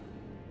that.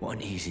 What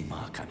an easy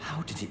mark.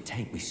 How did it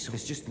take me so...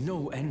 There's just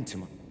no end to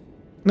my...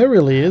 There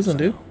really isn't,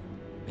 dude.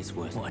 It's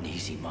worse. What an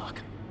easy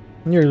mark.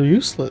 You're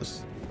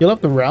useless. You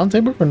left the round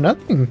table for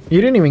nothing.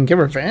 You didn't even get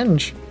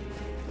revenge.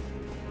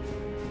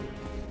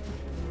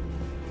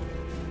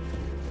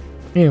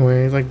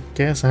 Anyways, I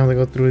guess I have to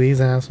go through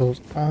these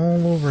assholes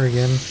all over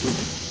again.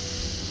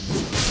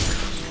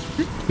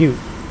 Cute.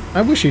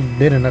 I wish he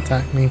didn't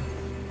attack me.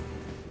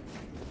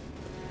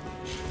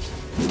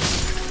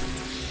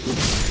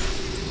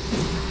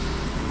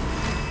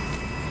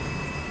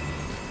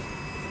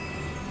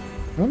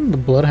 When the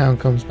Bloodhound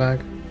comes back.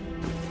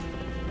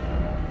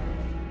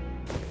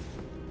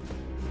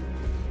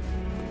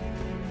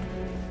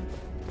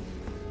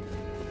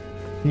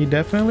 He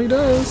definitely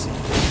does.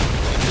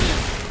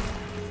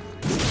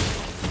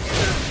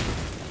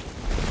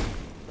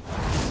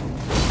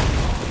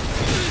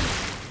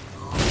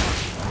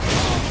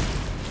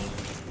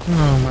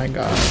 Oh my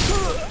god.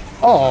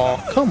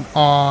 Oh, come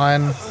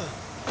on.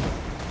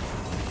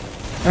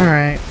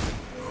 Alright.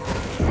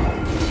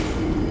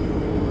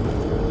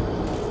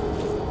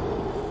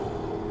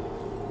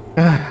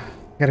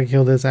 Gotta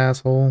kill this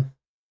asshole.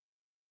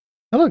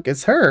 Oh, look,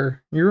 it's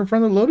her. You're in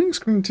front of the loading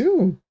screen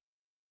too.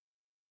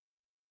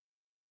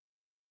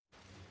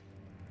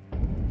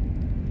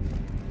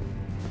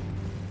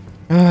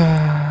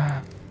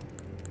 Alright.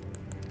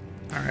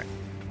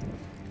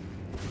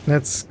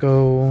 Let's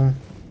go.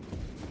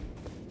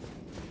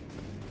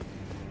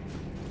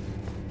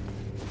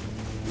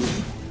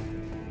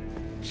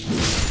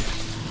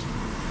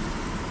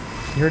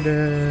 You're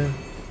dead.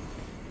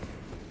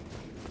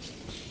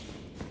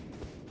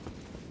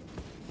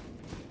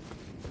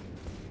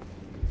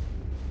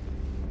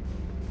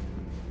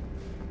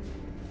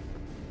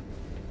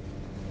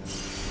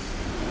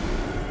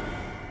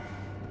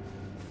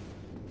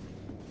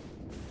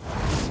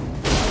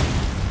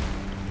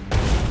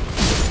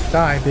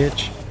 Die,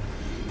 bitch.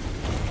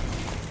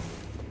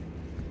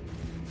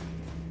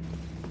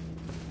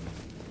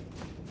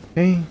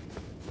 Okay.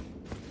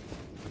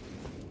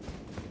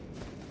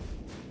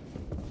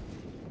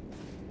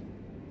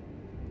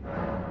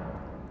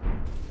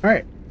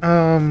 Alright,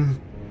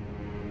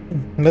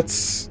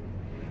 let's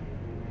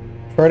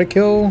try to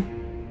kill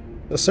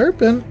the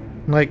serpent,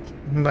 like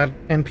that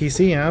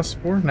NPC asked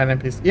for. Not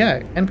NPC, yeah,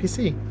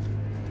 NPC.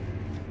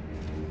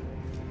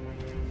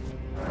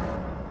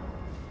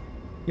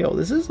 Yo,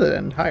 this is an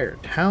entire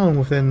town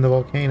within the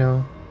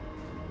volcano.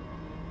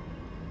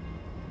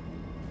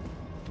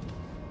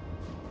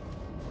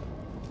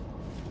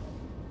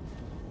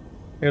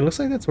 It looks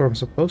like that's where I'm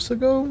supposed to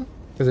go,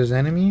 because there's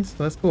enemies.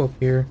 So let's go up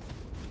here.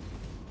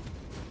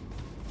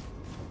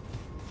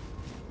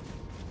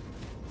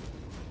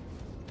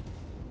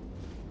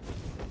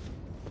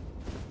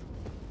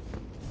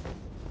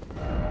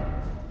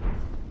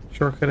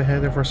 Shortcut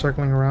ahead if we're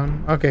circling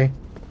around. Okay.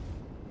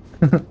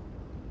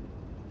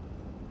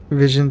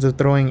 Visions of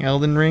throwing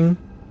Elden Ring.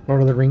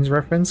 Lord of the Rings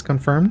reference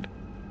confirmed.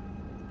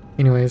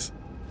 Anyways.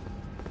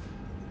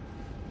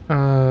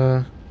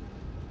 Alright.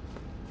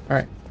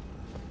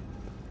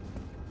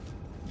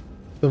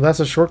 So if that's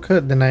a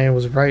shortcut, then I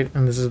was right,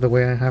 and this is the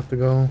way I have to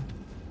go.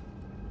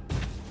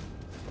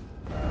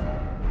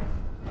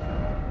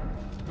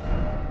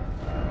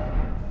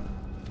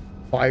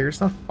 Fire?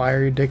 It's not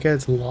fire, you dickhead.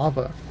 It's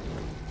lava.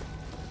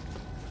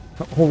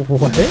 Oh,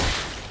 what?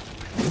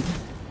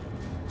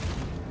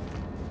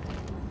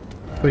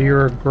 So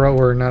you're a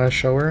grower, not a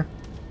shower?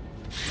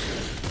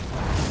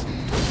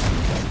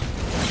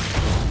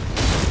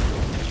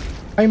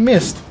 I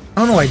missed.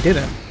 Oh no, I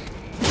didn't.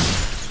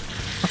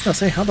 I was gonna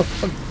say, how the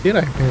fuck did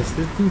I miss?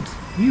 This dude's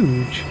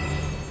huge.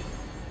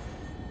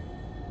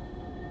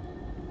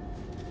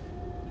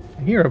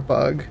 I hear a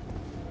bug.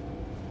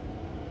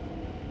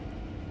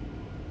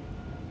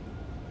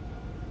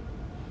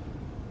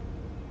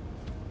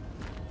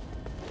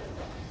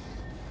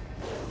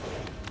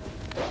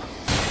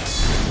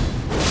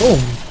 Boom.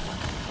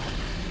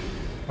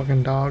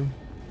 Fucking dog.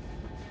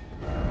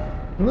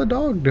 What's the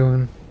dog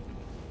doing?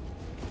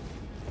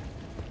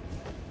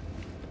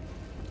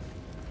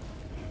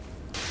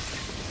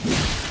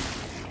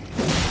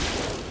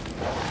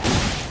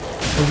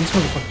 Oh, these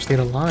motherfuckers stayed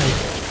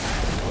alive.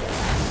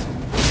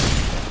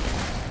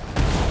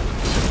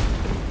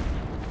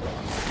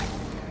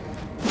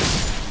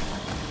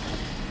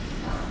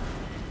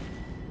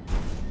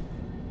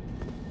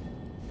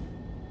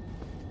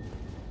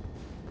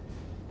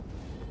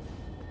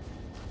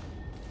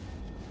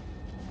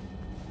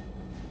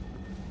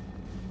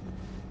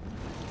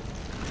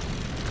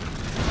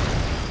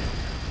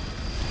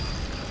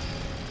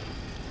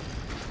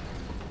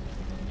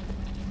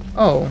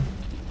 Oh.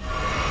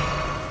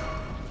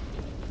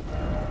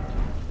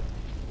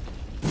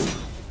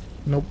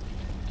 Nope.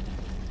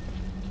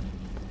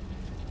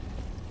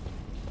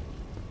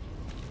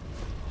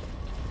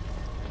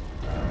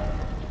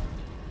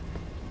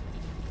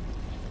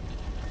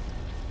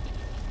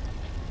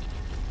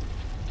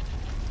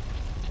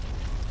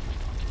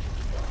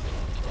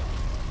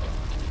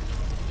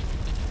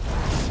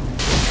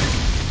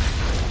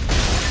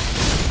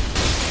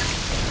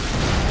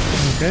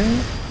 Okay.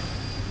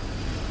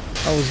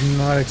 I was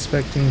not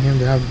expecting him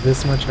to have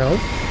this much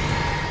health.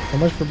 So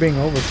much for being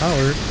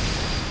overpowered.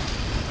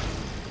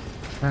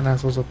 That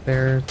asshole's up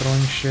there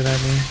throwing shit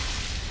at me.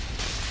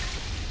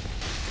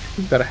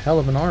 He's got a hell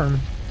of an arm.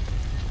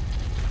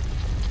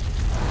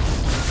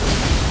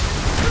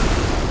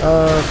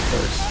 Of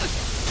course.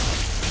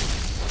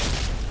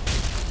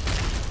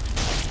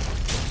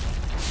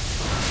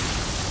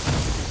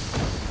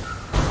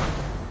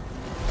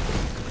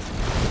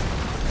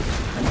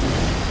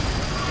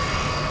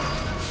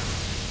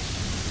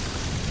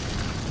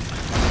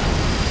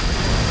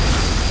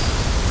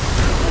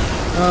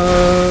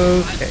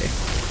 Okay.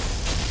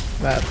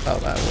 That's how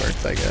that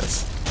works, I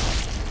guess.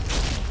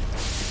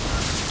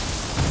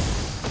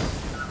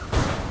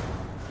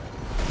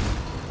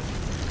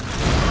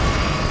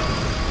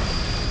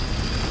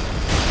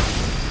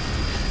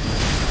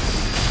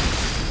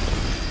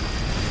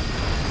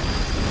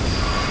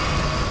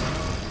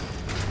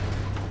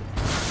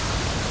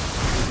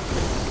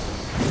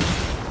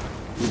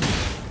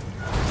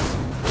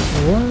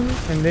 One,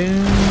 and then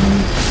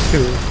two.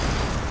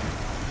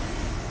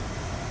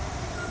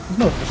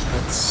 No,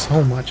 that's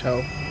so much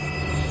help.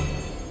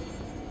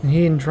 And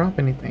he didn't drop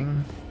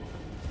anything.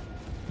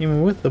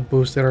 Even with the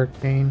boosted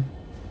arcane.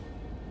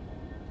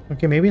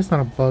 Okay, maybe it's not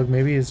a bug,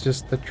 maybe it's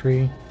just the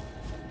tree.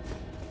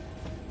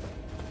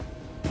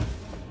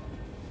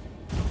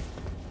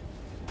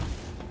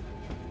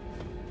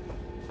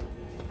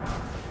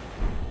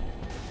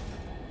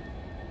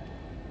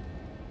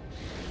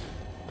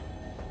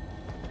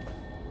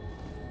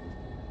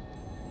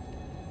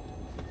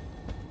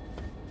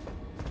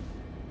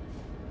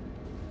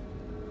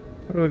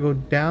 How do I go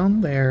down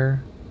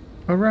there,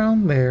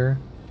 around there,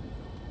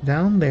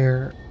 down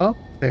there, up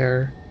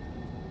there?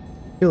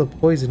 Kill the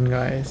poison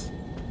guys.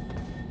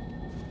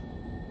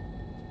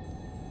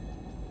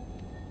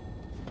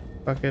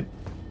 Bucket.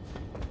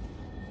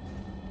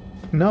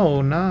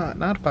 No,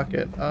 not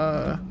bucket.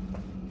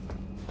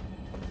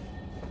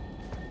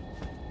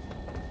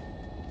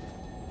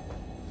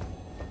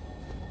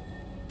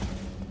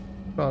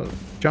 Well,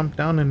 jump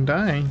down and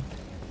die.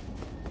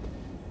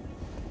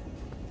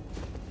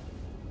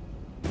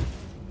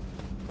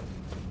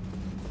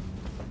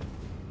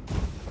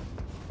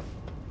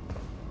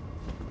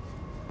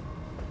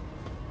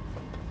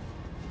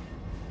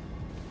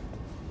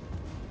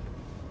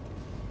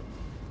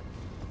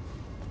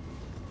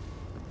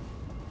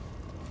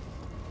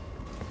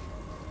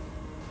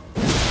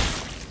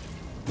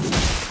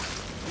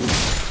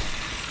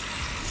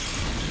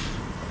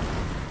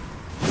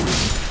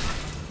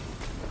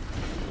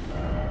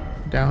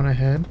 Down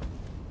ahead.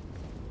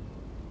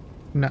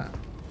 Nah,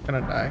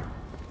 gonna die.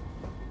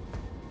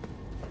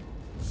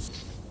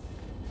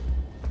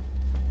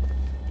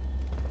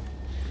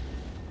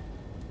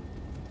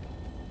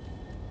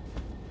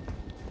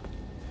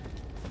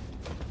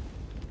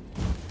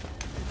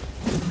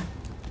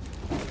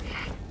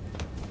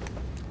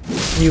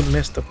 You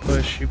missed the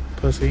push, you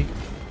pussy.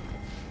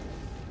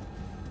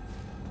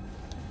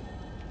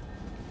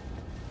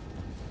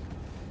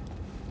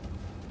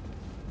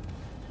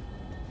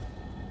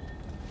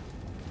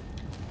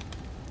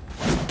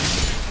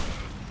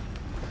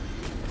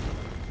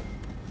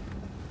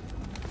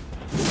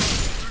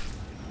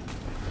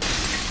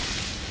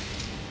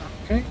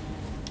 Okay.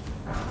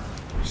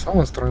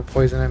 Someone's throwing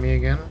poison at me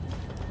again.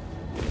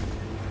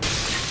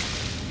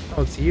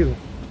 Oh, it's you.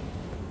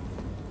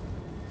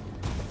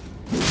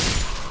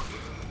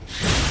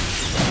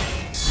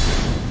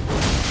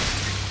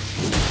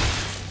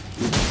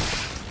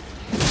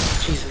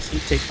 Jesus, you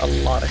take a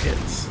lot of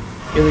hits.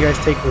 The other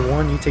guys take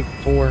 1, you take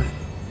 4.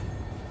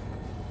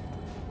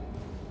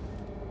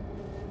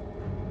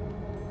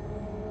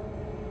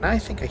 Now I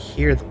think I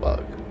hear the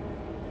bug.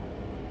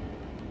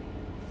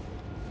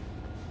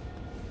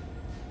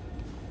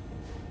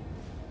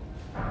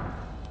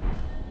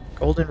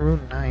 Golden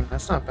Rune 9,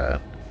 that's not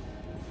bad.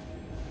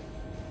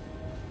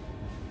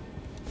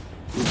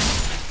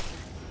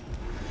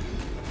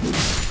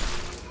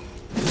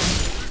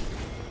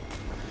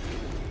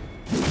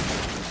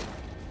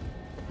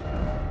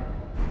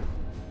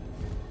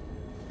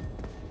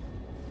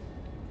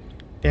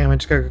 Damn, I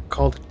just got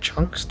called a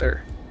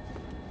chunkster.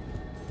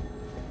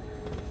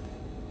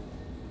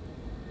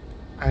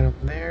 Item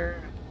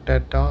there,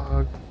 dead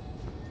dog.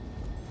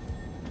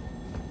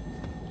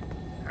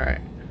 Alright.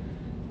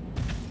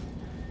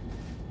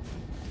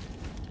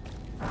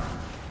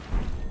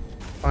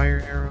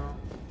 Fire arrow.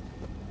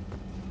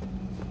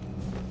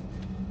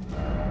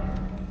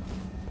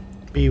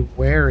 Be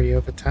wary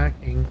of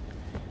attacking.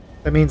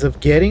 That means of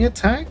getting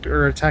attacked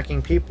or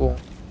attacking people?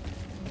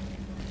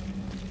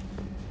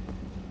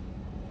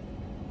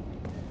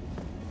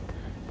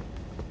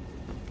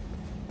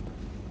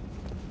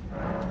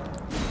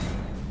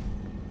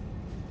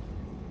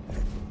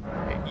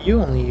 You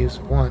only use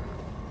 1.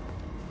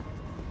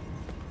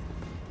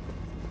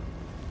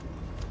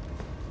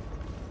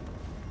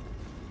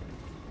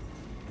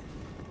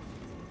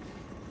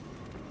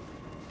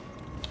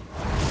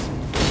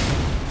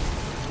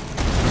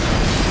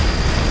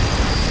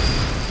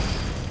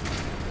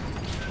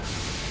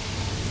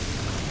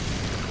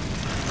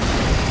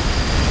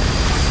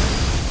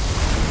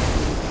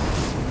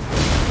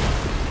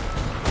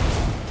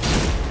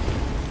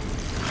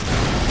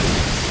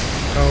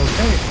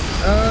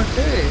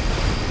 Okay.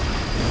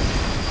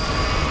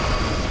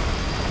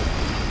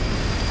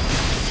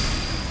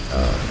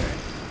 Okay.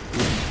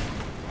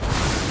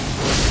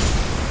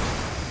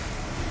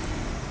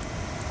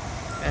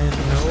 And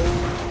no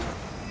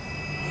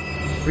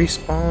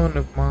respawn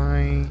of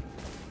my...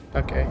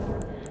 Okay.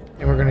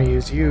 And we're gonna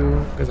use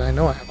you, because I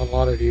know I have a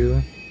lot of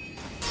you.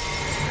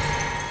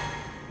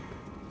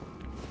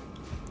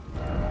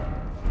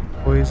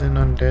 Poison,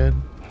 undead.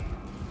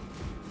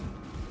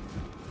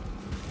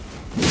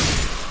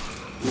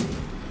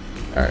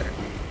 Alright.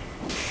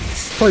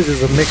 This place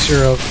is a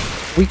mixture of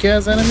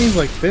weak-ass enemies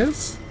like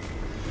this,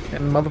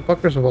 and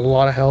motherfuckers with a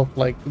lot of health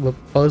like the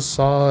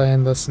buzzsaw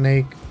and the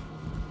snake.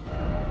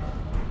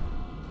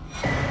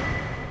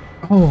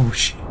 Oh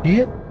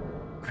shit!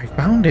 I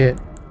found it!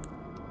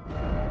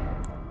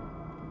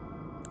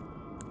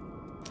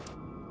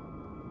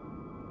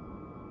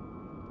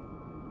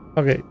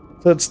 Okay,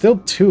 so it's still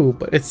 2,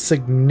 but it's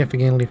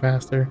significantly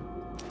faster,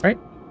 right?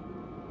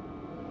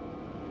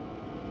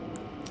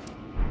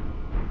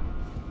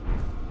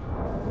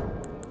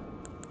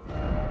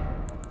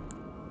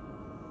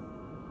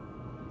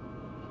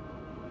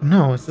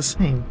 No, it's the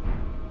same.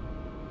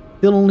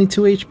 Still only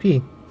 2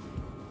 HP.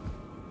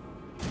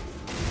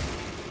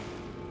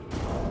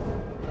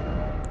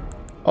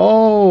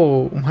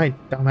 Oh, my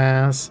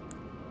dumbass.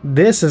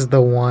 This is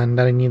the one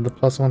that I need the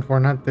 +1 for,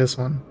 not this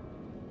one.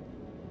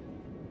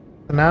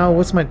 So now,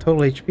 what's my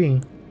total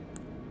HP?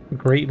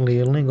 Greatly.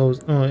 It only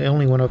goes... Oh, it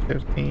only went up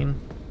 15.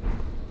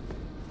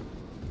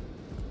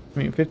 I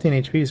mean, 15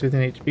 HP is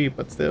 15 HP,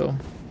 but still.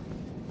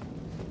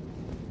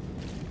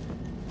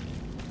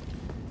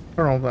 I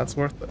don't know if that's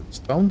worth the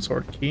stone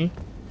sword key.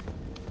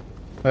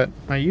 But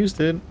I used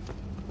it.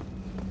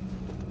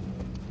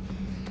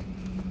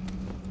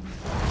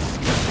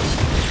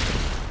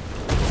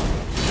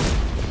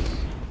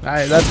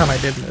 That time I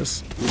did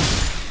miss.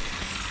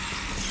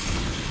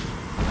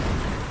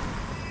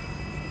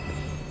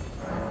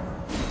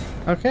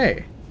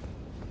 Okay.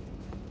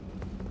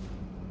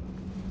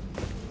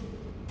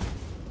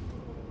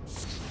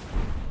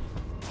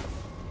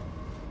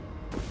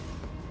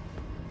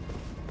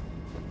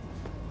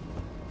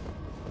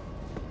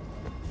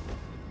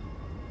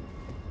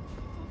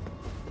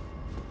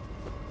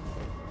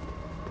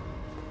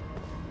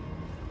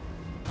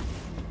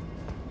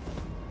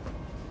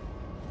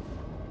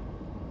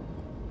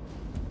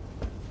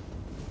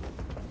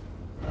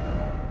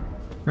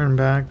 Turn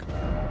back.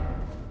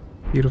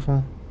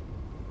 Beautiful.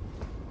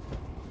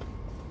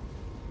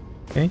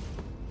 Okay.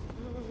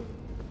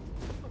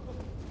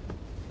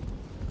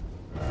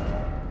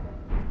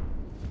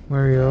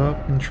 Hurry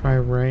up and try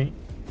right.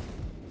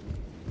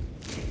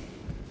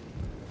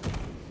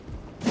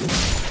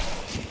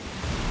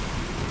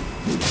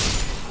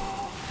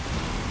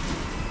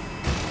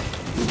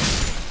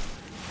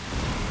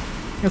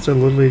 I guess they're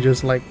literally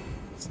just like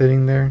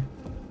sitting there.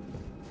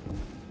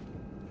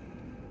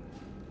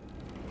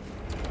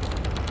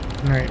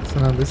 Alright, so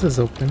now this is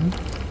open.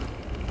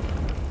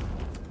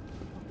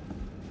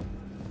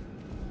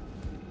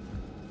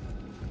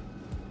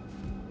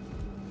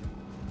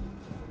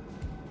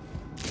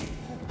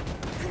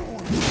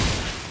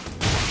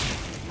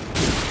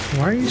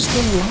 Why are you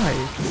still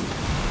alive?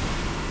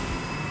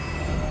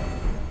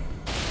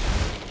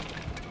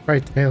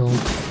 Right tail.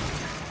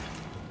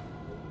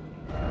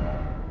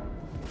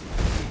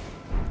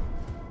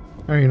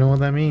 Oh, you know what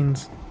that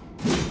means.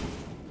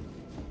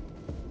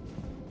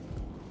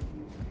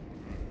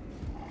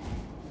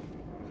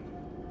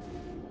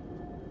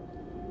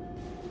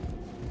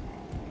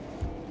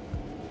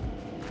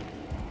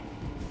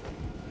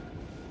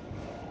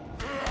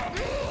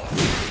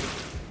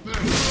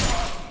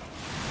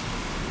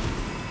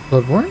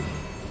 Bloodborne?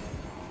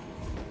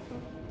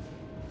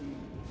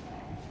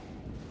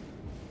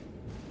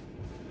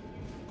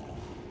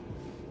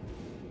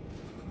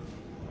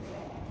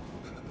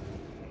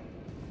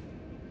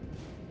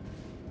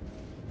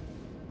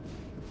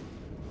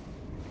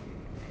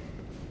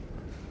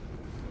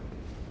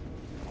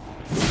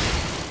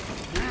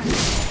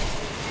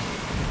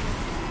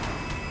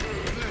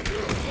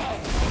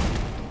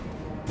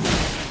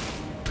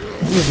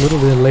 This is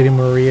literally Lady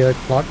Maria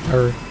clock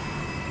or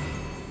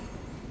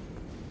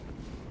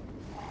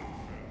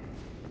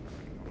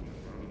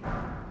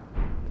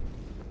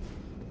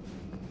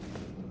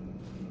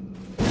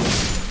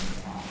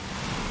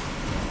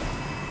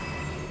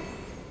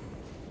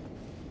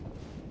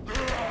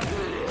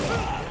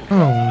oh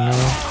no.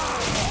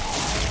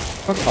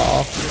 Fuck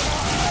off.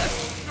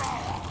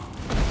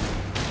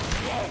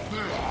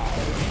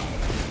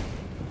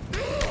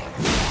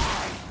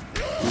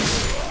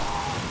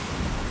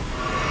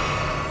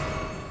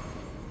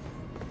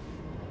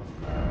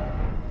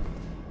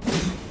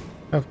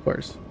 Of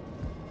course.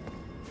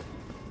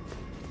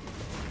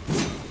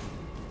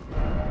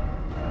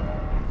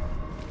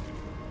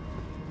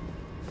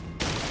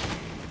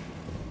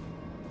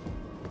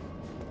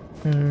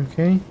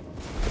 Okay.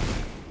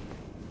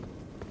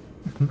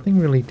 Nothing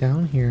really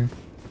down here.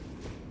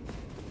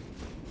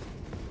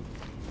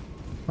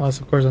 Unless,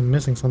 of course, I'm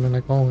missing something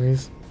like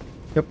always.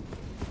 Yep.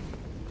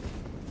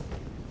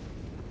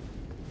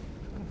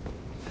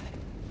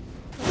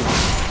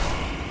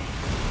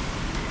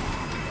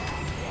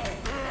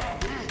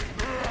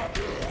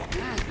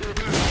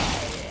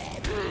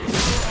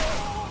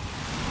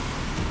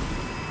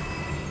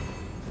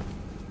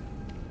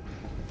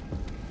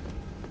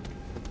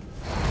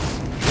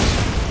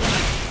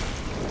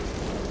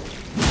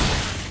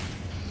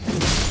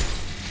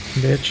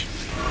 bitch.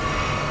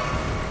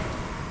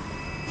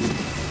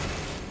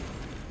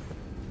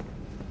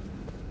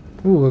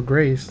 Ooh, a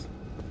grace.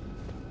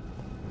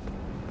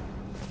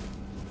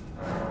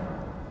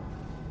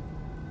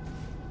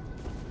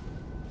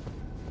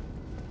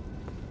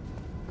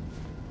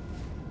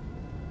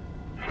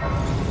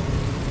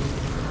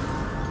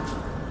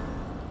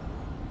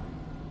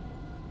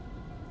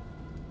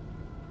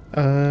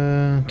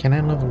 Can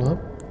I level up?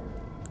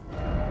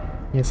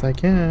 Yes, I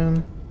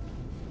can.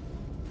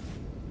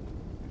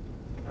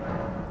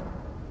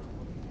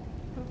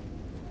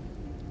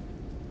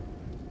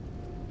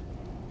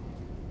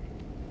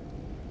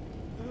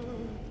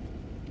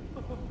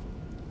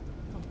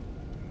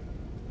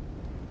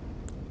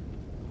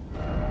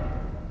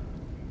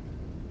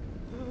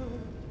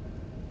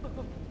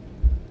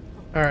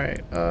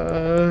 Alright,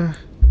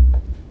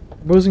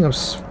 boosting up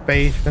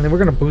space, and then we're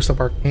gonna boost up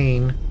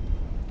arcane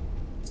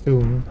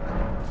soon.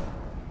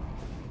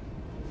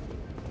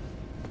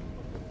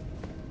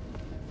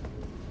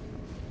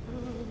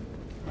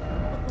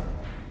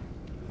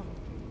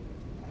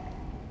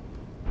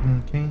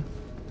 Okay.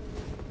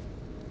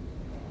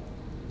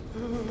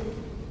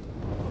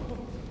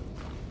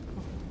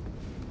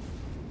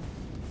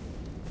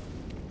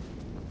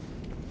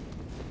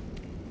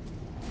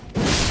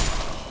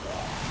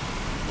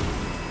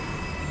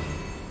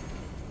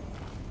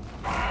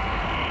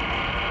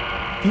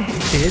 You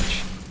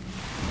bitch.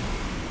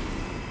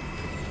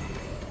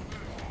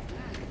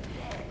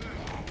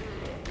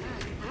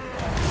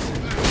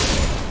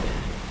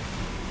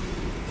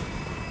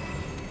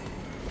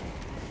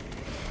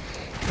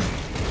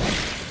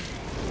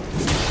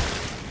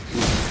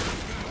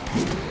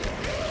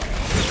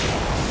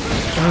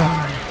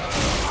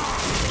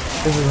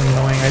 This is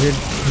annoying. I did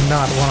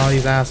not want all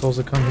these assholes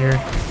to come here.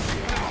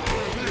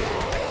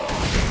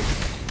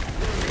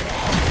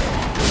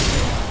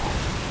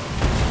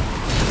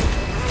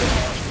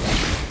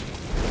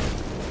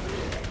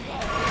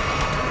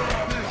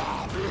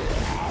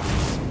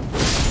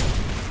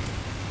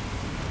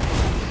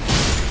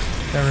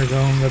 There we go,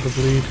 I'm about to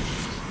bleed.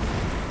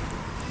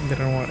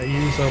 Didn't want to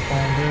use up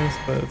all this,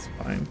 but it's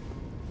fine.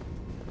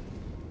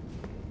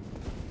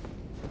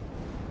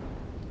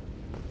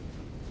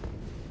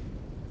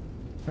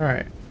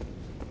 Alright.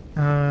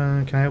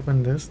 Can I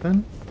open this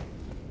then?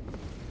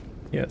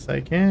 Yes, I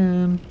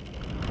can.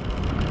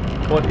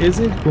 What is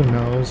it? Who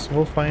knows?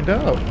 We'll find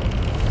out.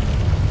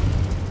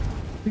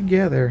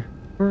 Together.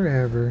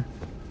 Forever.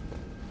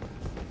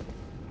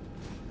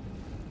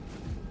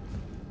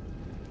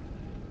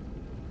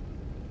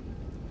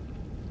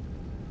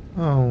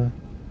 Oh.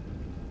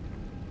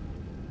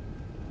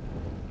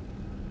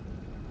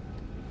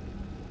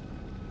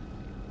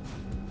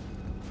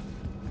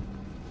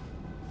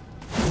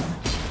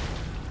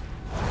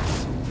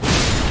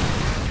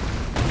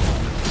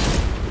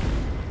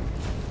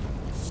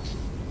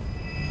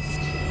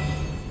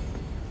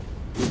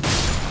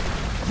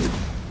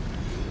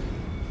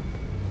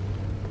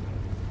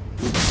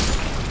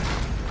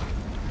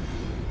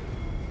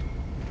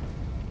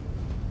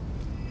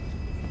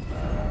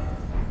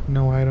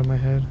 No item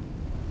ahead.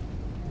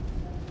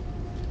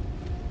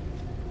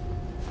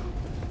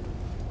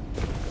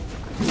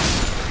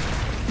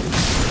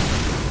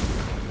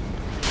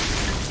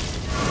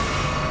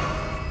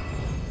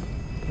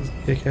 This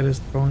dickhead is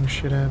throwing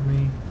shit at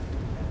me.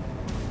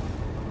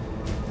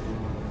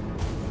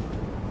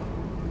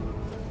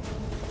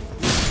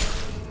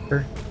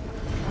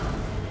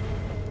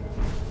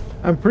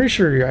 I'm pretty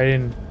sure I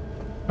didn't...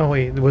 Oh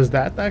wait, was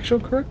that the actual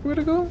correct way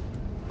to go?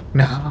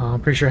 Nah, I'm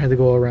pretty sure I had to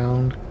go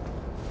around.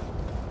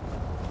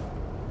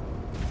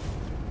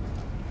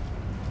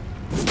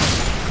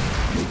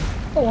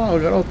 Oh wow, I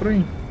got all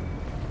three.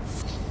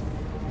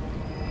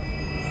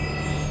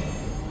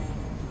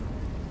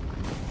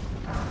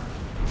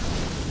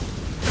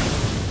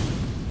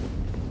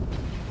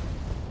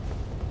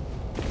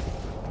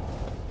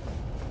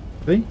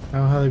 See?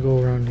 Now how to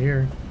go around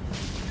here.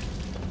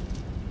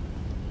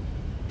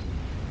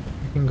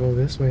 I can go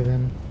this way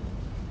then.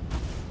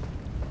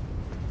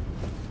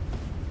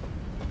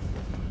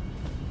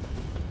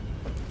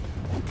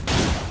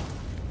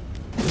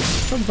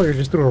 Motherfucker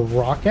just threw a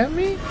rock at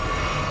me?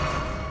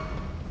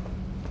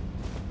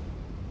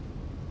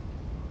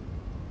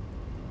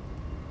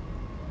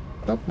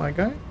 What's up, my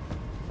guy?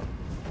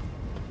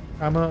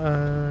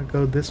 I'ma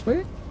go this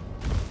way.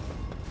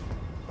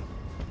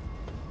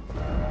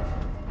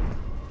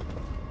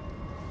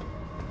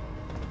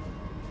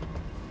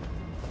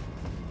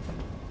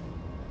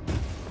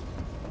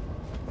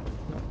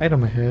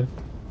 Item ahead.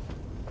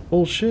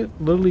 Bullshit.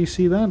 Literally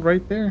see that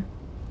right there.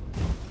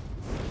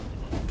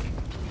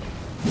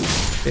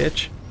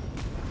 Bitch.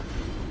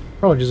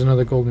 Probably just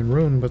another golden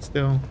rune, but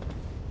still.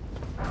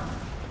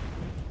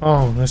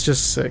 Oh, that's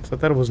just 6. I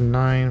thought it was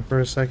 9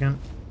 for a second.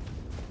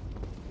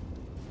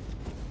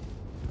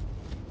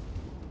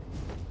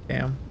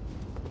 Damn.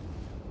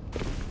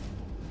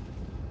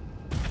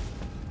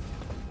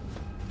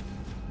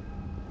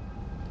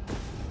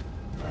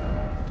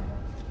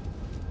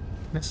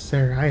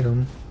 Necessary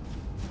item.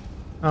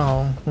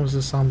 Oh, what was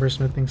the somber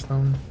smithing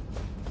stone?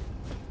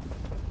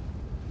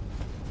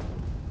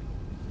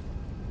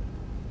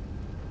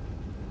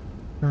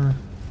 Huh.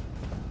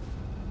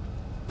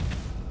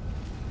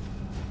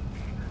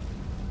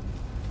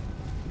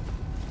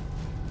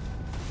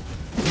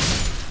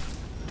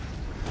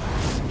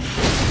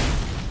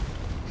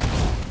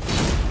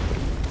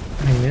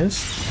 I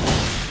missed.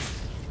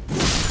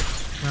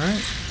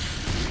 Alright.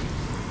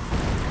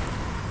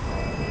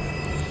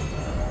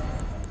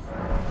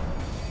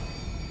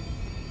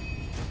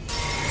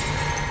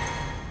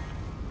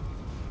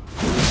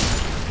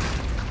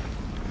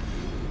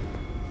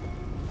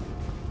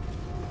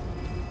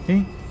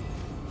 Okay.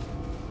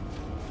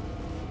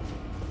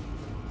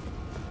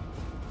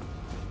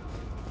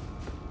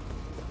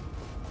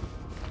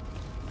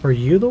 Were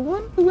you the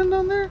one who went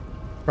down there?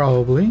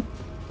 Probably,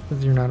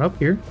 because you're not up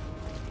here.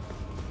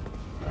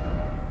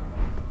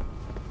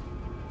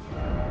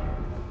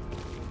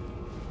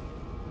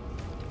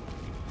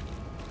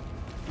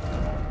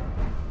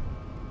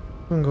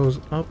 This one goes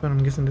up, and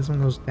I'm guessing this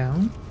one goes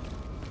down.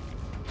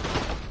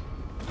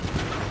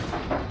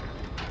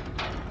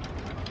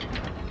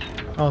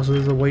 Oh, so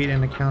there's a weight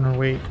and a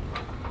counterweight.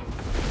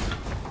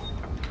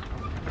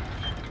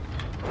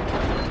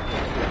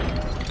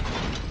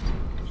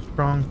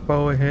 Strong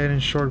foe ahead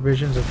and short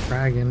visions of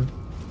dragon.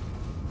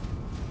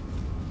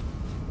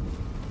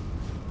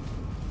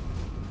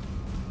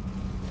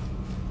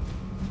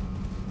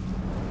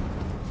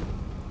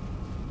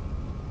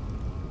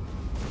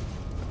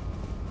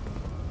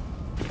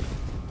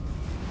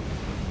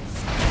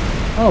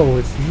 Oh,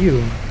 it's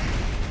you.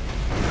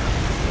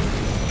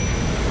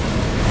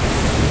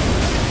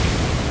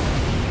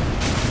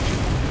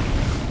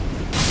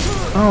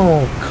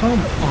 Oh, come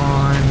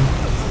on.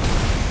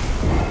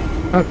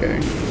 Okay.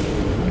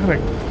 I gotta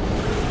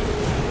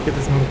get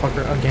this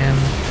motherfucker again.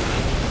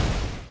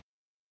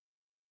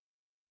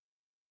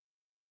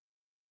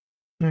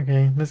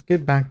 Okay, let's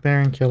get back there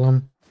and kill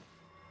him.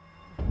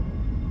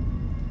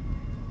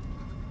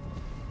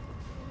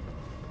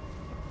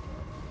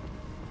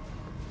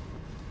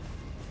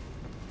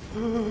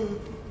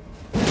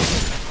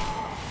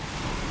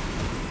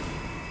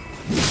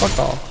 Fuck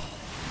off.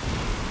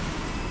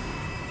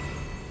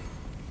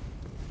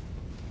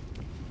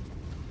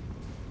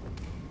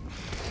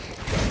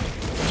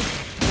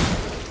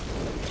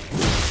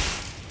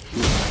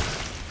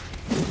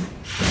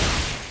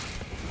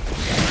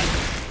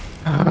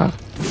 Ah.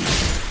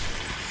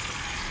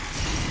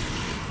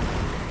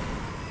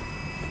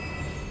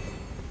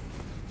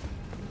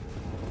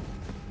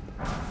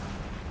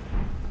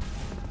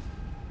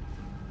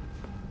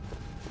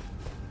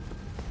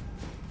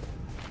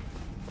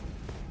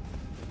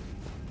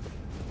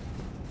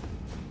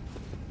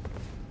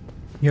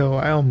 Yo,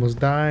 I almost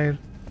died.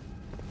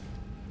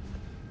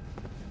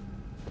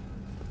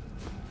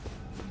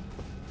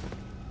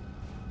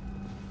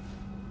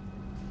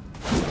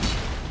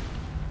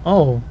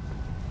 Oh.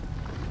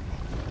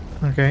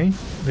 Okay,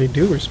 they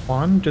do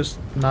respawn, just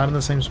not in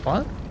the same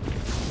spot?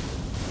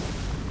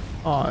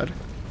 Odd.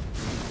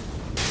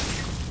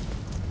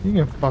 You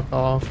can fuck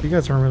off. You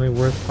guys aren't really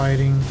worth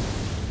fighting.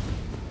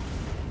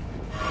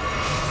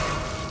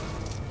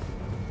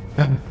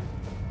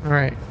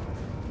 Alright.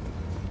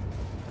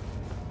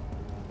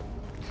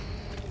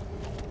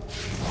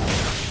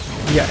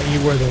 Yeah,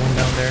 you were the one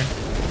down there.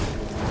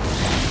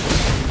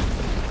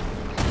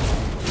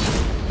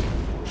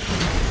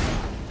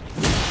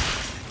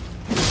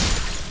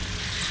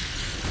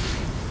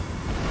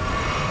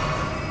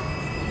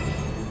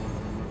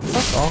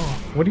 Fuck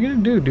off. What are you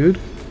gonna do, dude?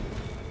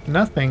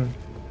 Nothing.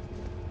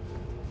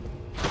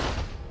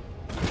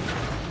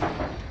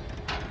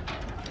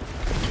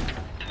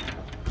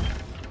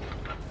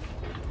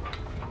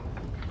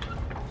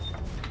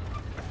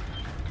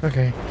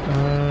 Okay,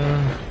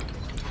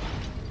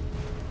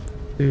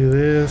 do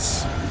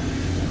this.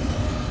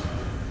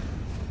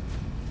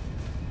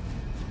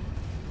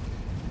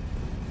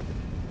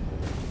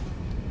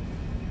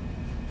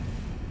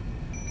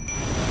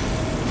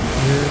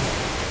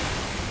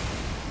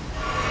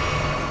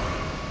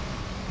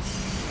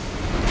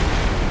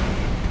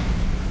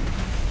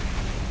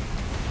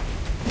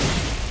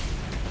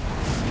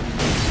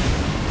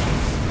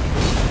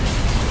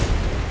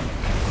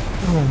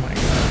 Oh my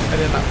god, I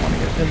did not want to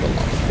get in the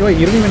lava. Wait,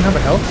 you don't even have a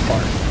health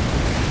bar.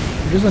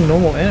 You're just a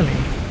normal enemy.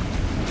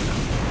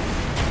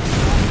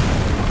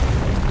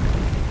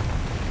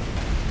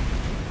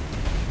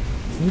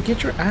 You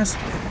get your ass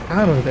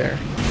out of there.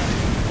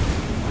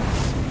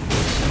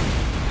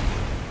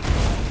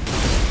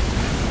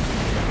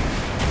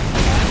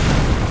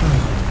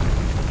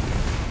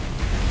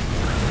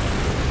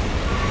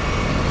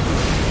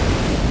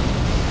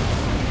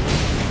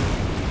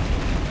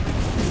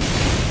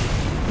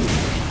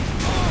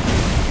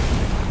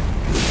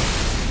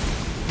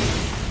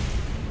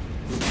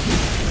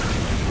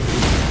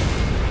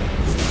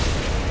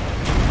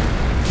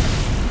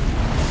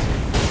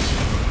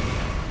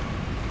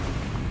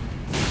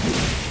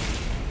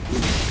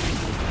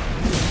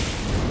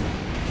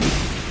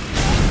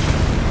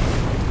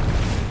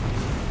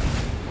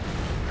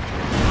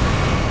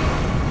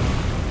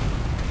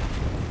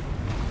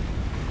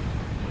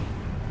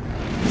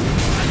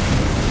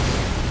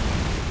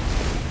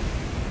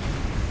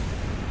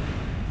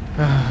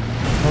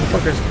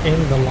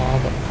 in the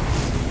lava.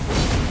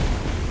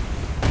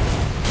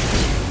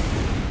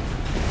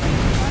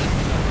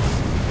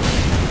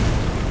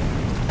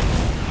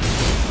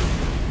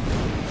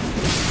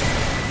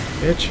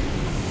 Bitch.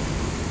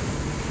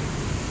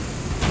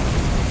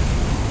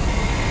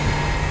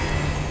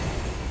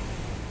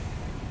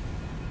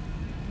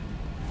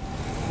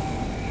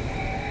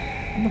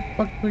 How the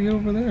fuck do we get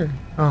over there?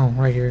 Oh,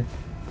 right here.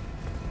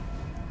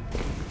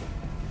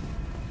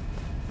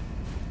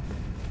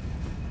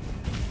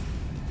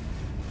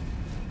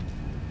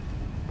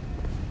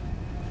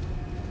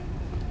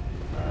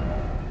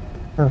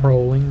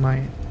 Rolling my...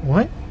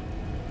 What?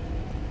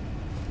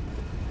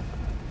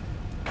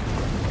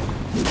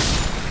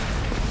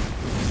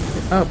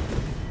 Get up.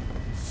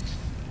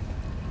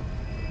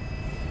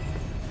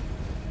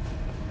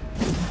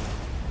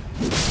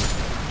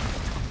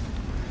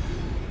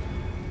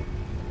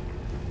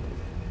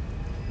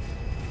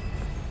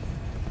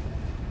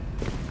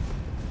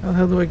 How the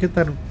hell do I get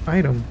that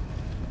item?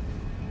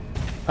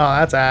 Oh,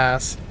 that's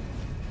ass.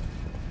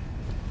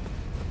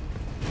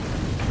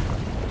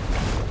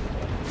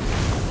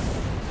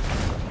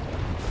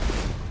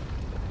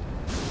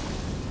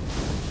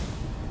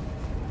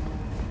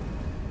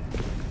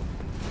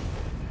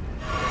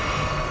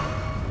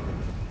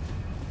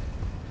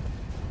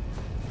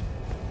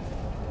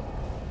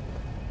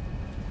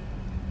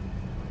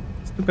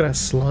 Stupid ass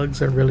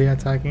slugs are really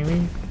attacking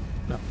me?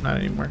 No, not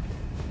anymore.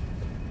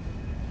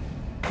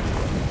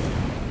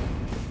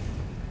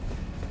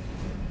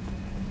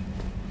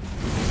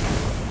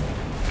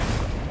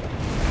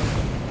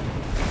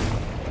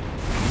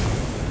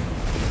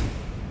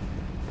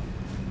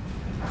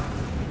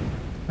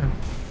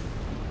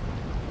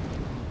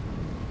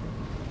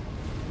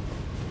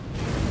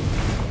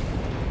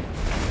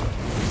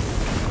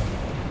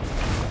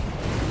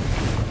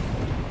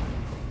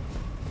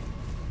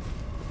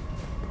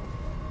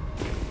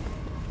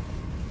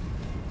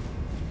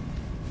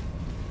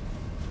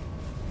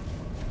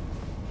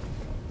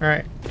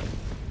 Alright.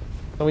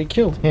 So we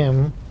killed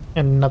him,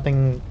 and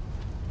nothing...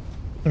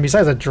 And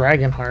besides a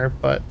dragon heart,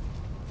 but...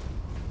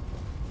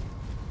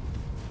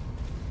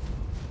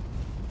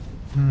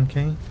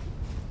 Okay.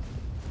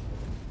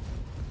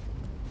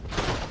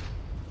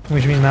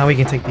 Which means now we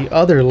can take the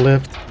other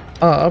lift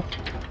up.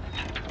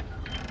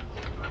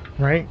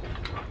 Right?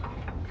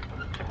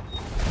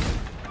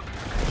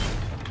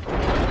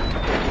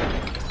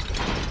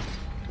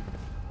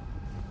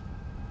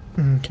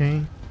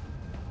 Okay.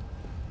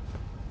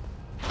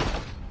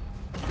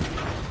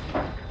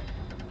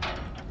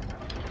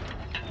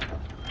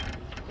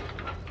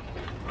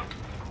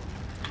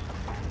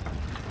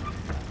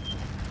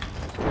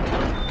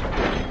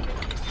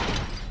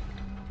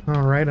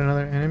 Alright,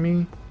 another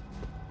enemy.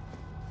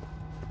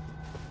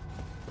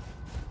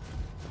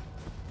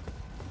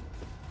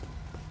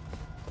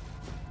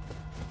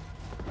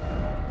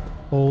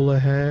 Hole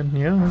ahead.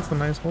 Yeah, that's a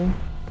nice hole.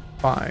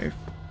 5.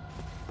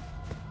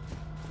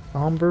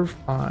 Somber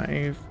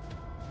 5.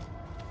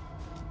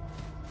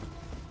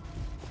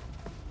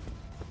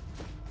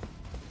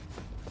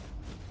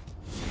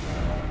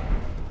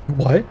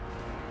 What?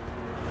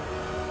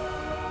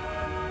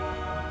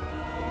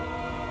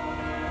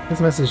 This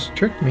message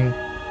tricked me.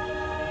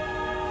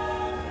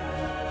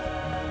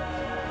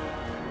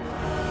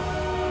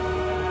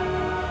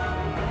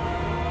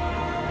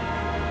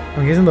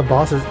 I'm guessing the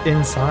boss is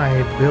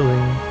inside building.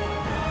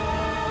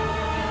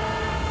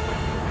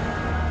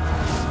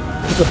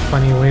 That's a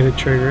funny way to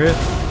trigger it.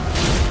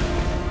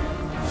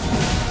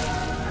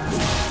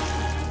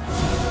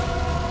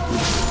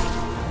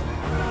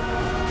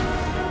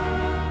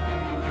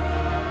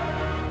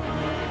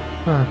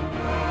 Huh.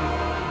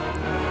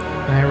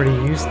 And I already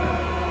used that.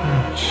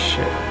 Oh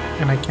shit.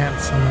 And I can't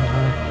summon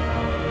her.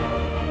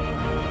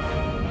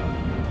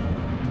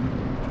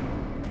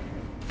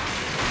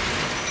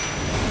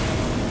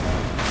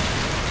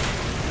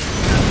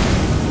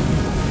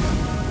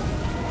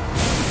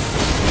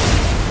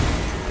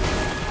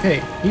 Hey,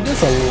 he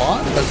does a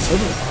lot, but so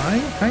do I,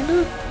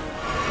 kinda?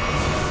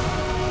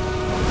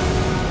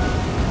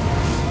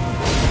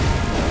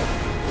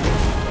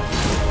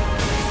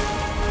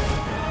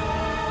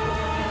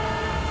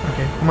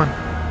 Okay, come on.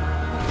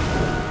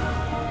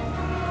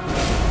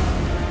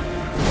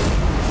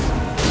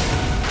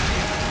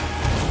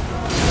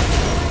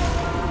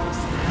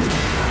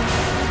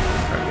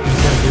 Alright, he's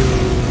gonna do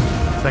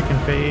second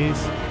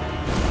phase.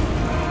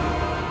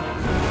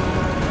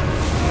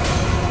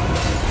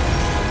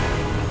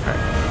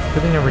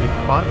 Good thing I already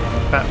fought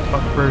that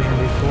fuck version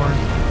before.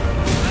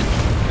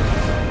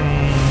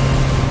 And...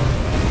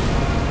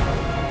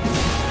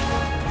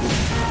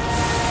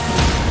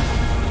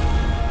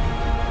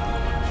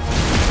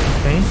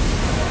 Okay.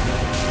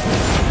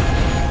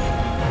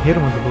 I hit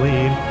him with the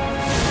bleed.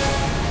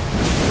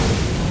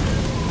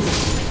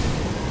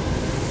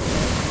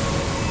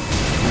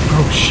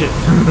 Oh shit.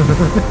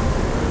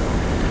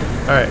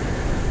 Alright.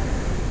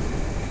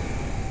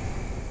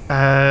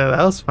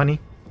 That was funny.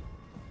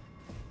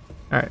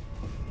 Alright.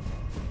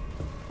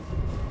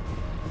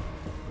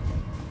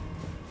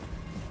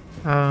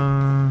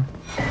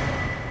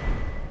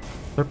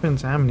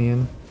 Serpent's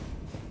Amnion.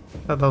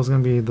 Thought that was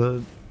gonna be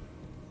the...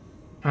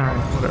 Alright,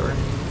 whatever.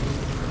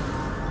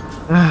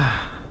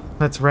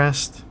 Let's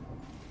rest.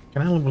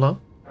 Can I level up?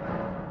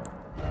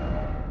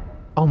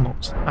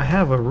 Almost. I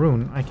have a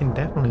rune. I can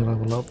definitely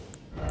level up.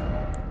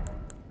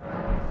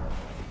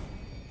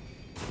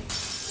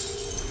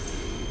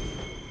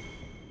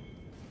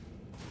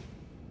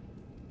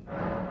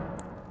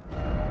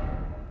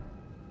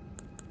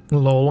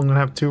 Lol, I'm gonna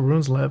have 2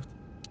 runes left.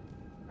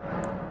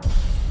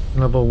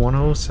 Level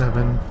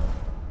 107.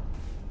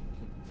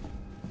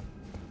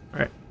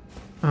 Alright.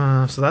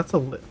 So that's a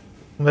lit.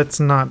 Let's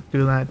not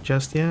do that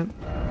just yet.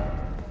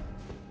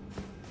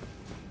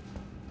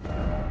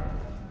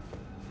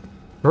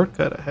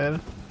 Shortcut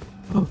ahead.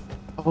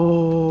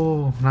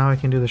 Oh, now I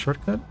can do the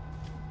shortcut?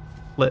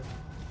 Lit.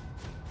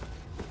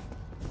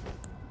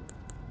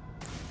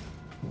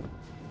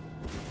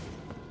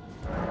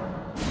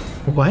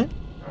 What?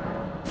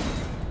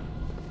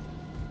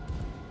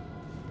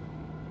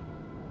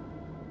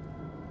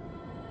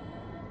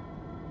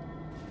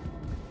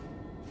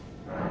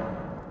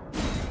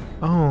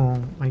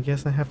 Oh, I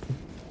guess I have to...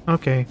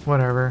 Okay,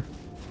 whatever.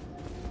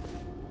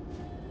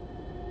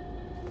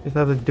 Just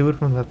have to do it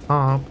from the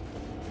top.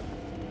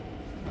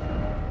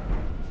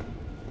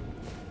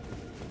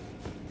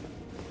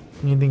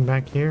 Anything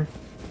back here?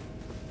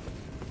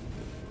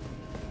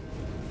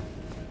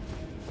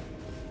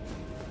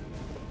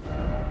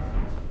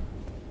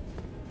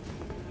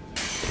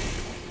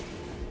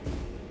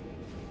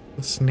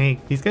 The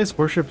snake. These guys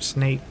worship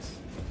snakes.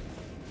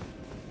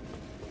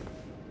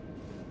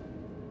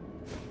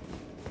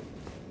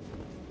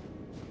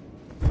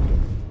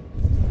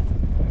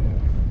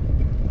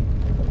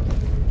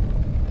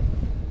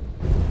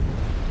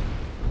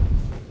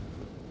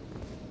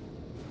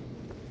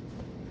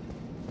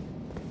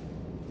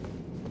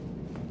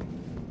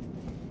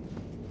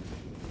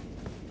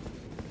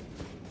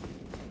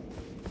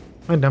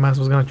 My dumbass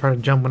was gonna try to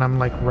jump when I'm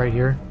like right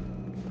here.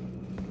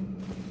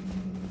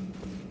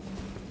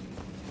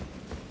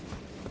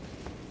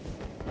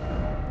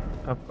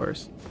 Of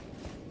course.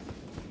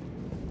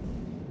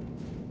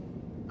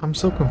 I'm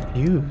so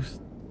confused.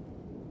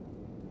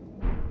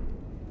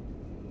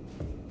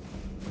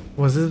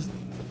 Was this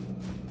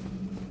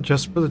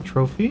just for the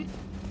trophy?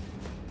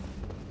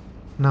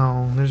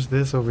 No, there's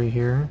this over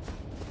here.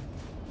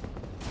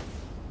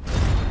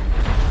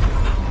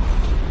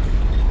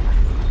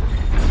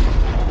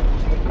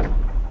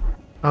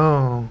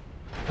 Oh,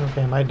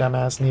 okay, my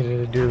dumbass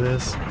needed to do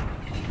this.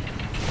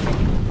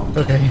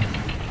 Okay.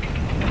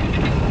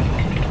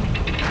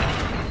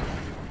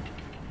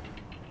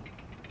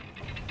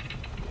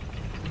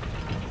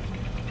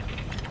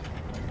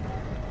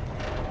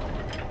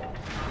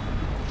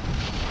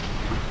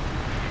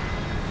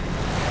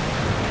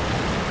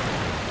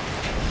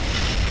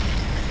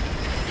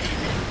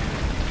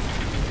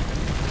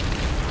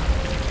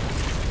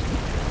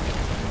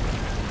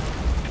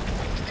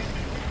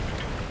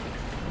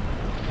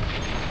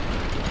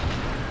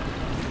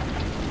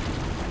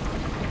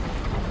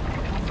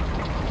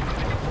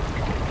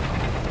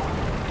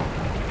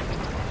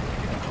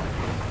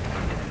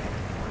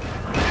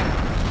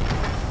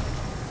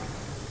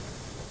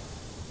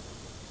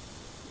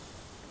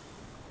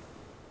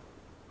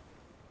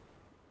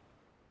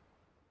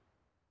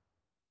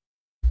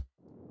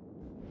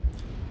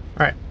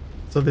 Alright,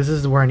 so this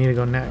is where I need to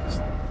go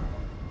next.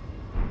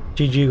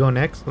 GG go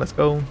next, let's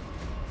go.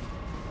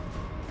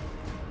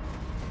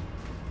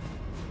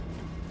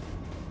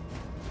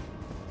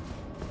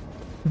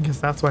 I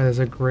guess that's why there's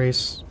a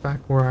grace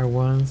back where I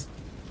was.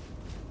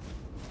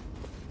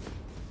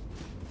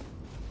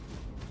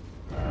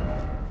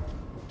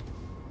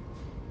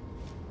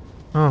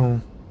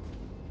 Oh.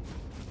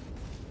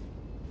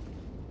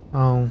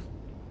 Oh.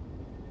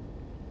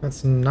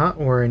 That's not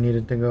where I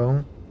needed to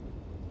go.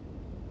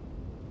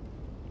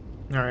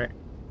 Alright.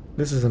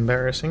 This is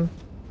embarrassing.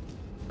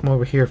 I'm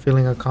over here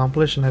feeling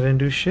accomplished and I didn't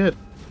do shit.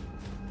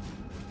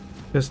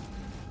 Just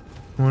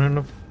went in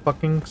a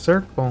fucking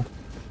circle.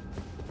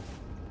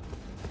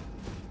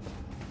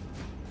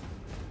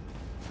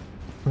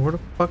 Where the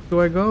fuck do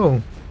I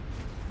go?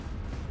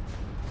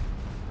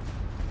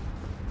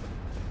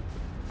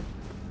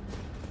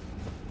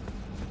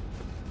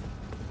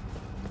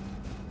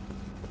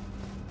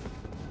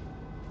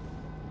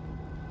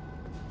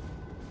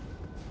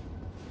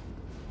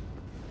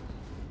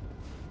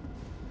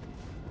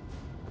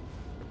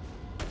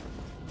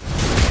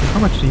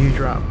 How much do you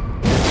drop?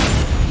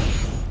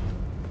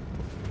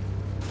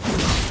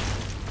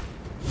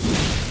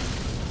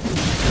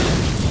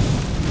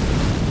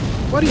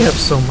 Why do you have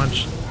so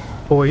much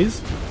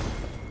poise?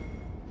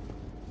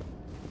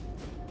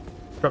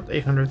 Dropped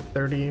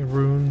 830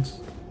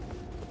 runes.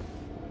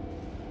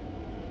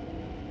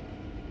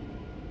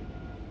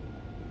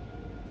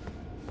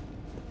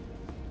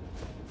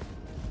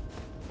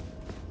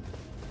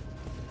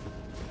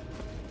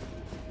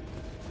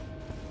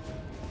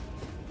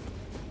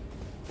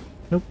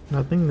 Nope,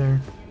 nothing there.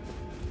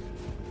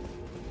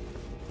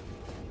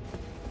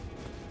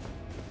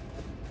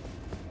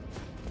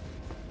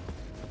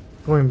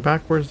 Going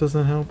backwards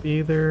doesn't help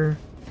either.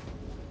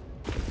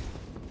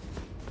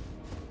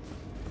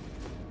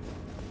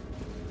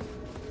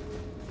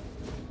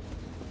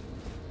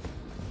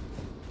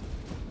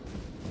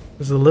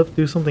 Does the lift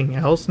do something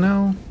else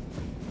now?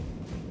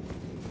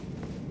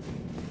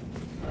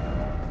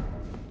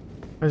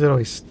 Why is it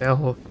always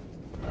stealth?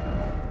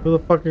 Who the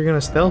fuck are you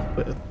gonna stealth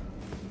with?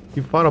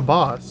 You fought a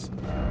boss.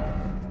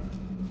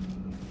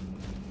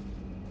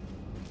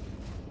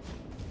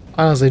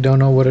 Honestly, don't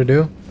know what to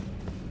do.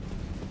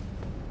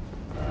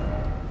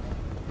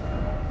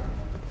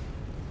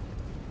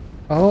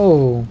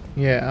 Oh,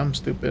 yeah, I'm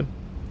stupid.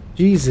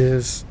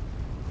 Jesus.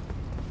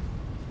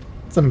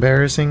 It's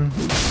embarrassing.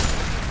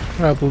 I'm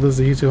gonna upload this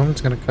to YouTube. I'm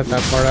just gonna cut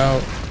that part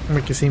out.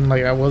 Make it seem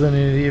like I wasn't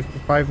an idiot for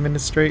 5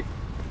 minutes straight.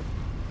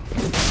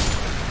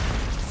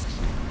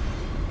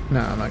 No,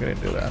 I'm not gonna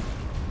do that.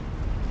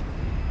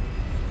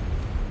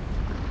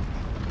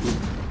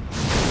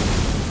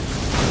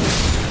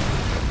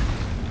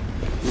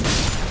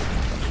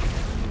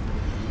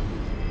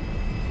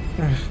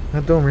 I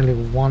don't really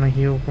want to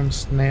heal from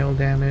snail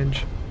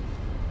damage.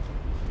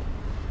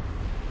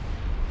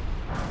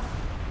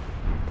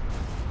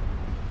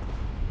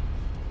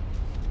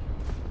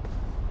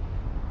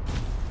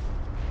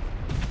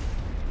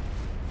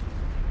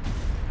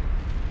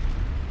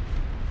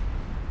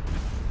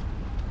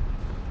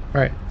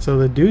 Right, so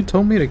the dude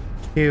told me to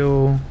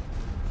kill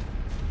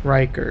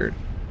Rykard.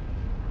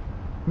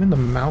 I'm in the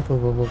mouth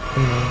of a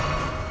volcano.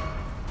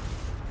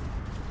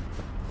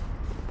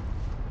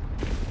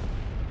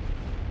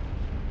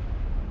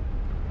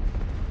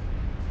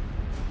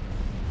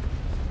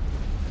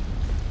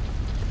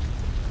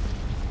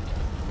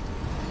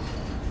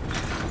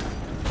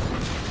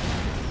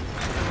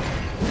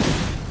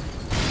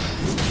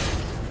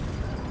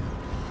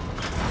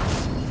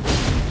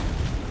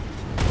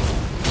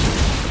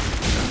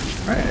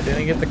 Alright, I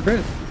didn't get the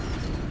crit.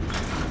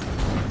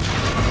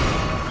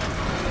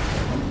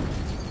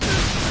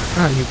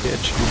 Ah, you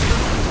bitch.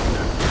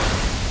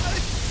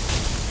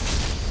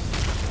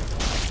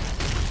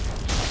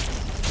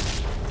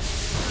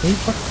 Can you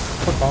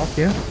fuck off,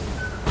 yeah?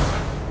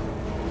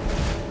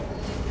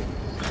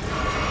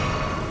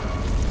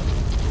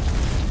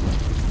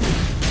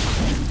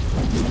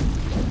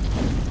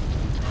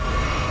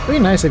 It'd be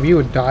nice if you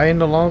would die in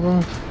the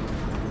lava.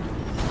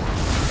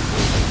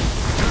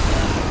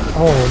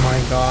 Oh my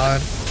god.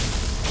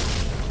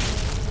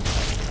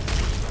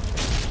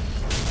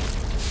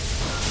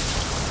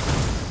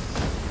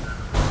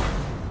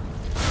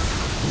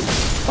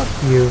 Fuck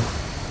you.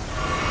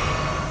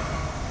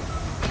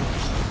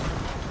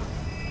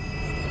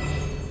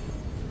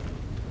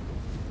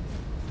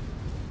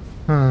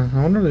 Huh,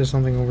 I wonder if there's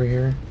something over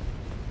here.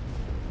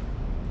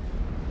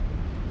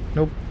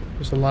 Nope,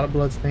 there's a lot of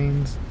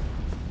bloodstains.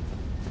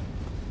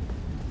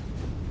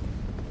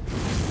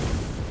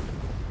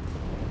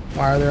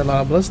 Why are there a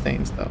lot of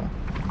bloodstains though?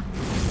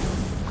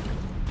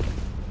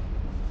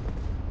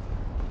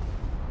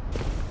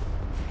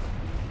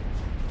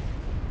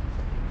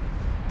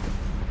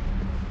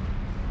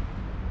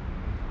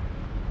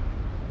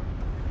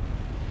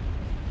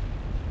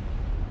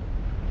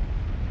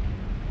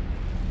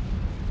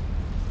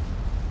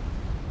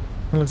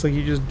 It looks like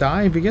you just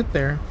die if you get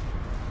there.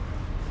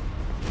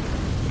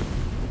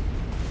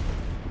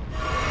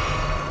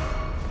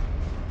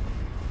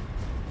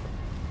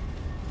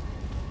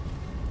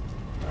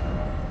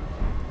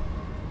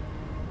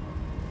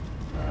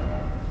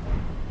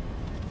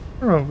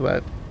 I don't know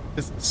if that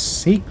is a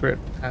secret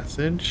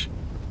passage.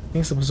 I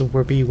think it's supposed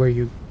to be where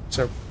you are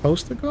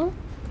supposed to go?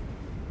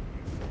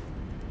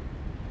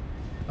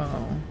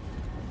 Oh.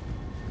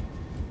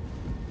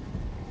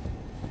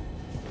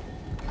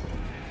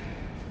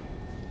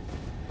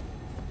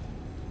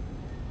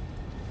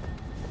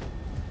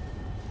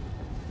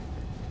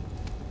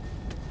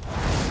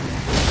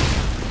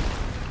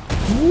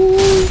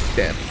 Ooh,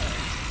 dead.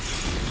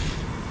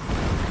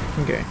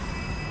 Okay.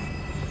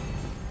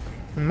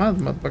 My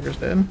motherfucker's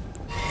dead.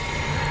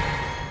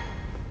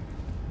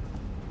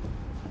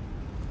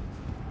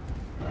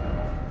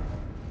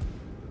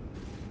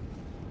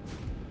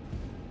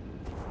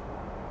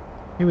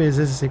 Maybe this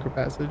is a secret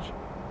passage.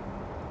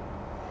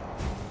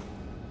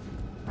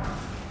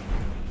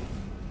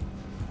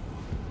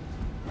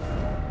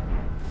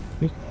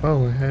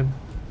 Oh, ahead.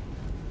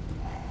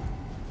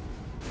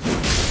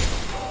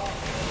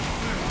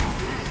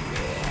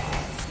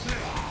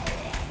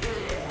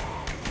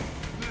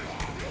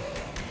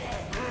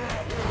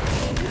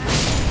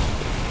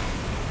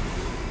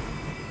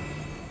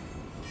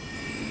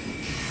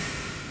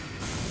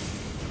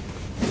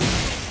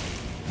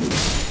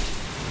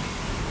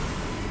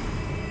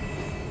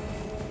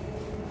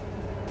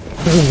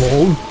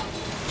 Lol.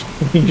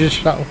 You just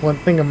shot one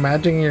thing of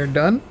magic and you're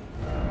done?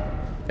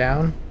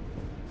 Down.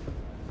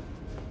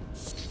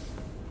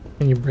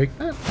 Can you break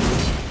that?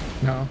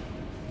 No.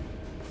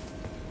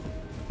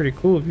 Pretty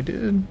cool if you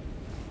did.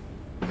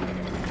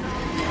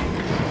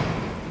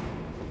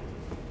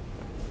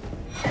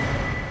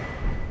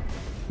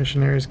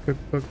 Missionary's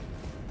cookbook.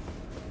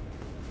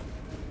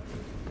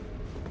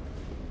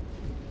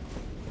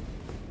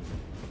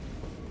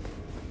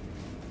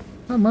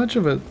 Not much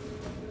of a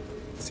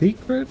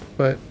secret,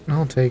 but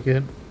I'll take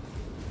it.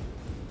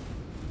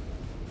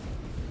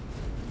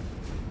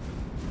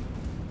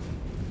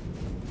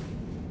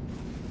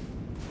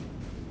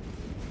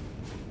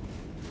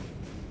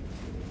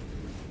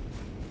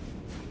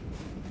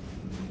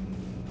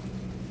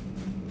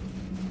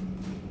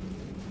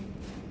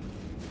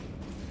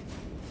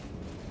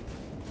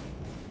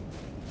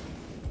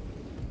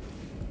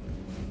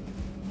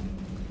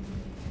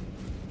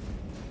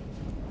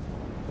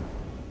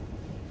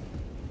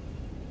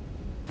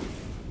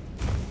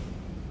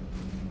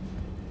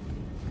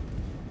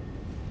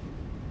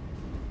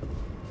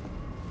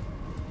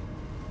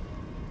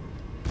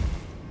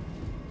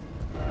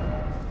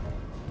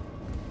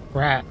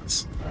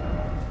 Rats.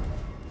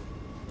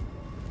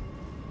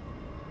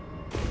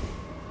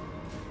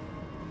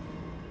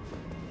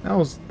 That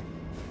was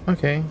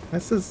okay.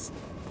 This is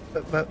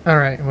all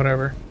right.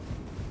 Whatever.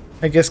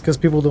 I guess because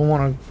people don't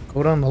want to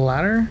go down the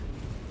ladder.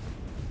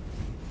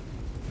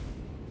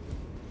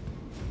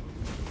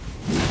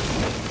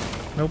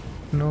 Nope.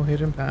 No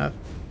hidden path.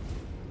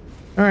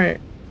 All right.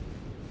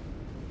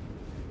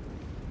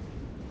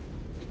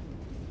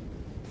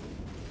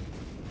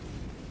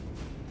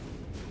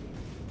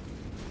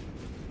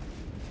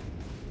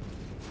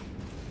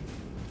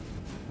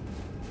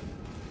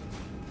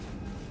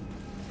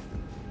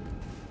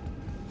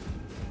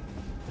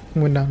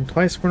 Went down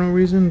twice for no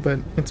reason, but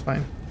it's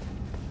fine.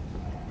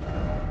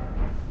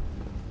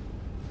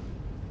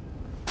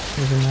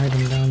 There's an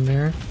item down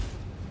there.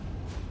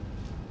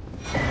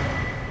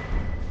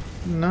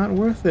 Not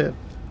worth it.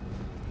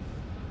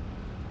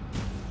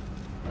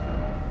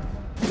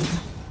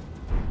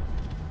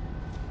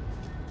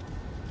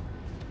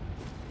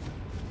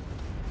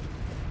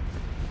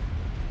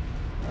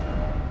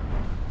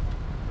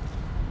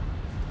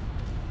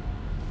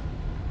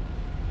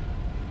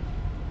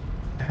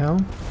 The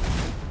hell?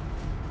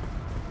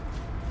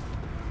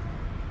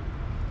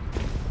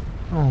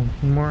 Oh,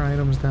 more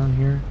items down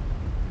here.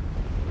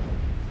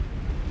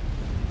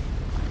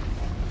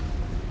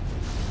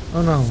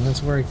 Oh no,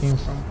 that's where I came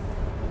from.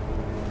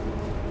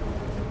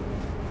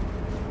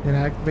 Did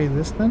I activate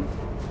this then?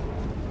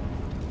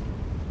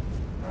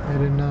 I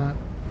did not.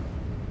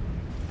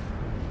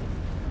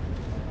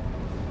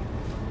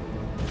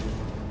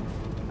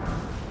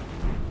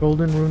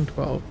 Golden Rune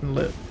 12 and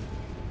lit.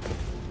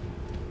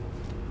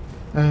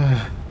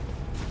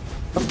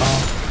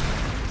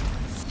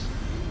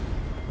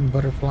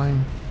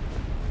 Butterflying.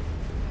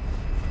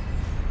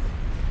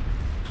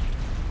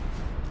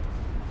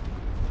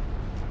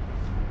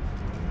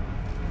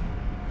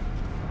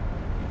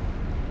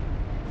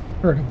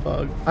 Heard a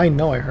bug. I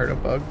know I heard a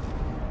bug.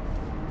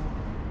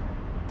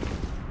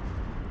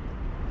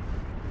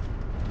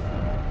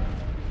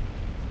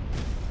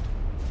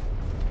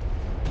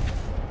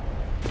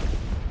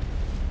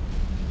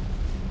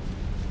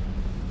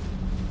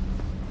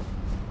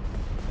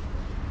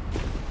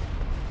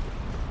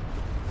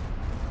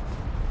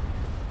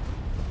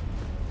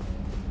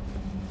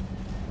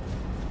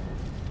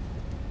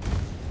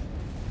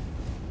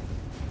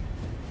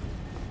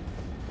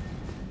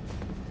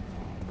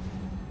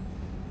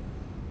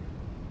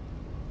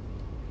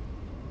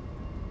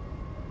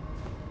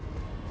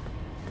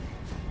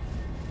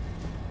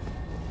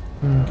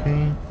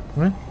 Okay,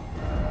 what?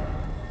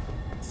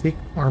 Seek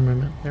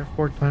armament,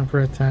 therefore time for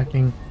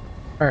attacking.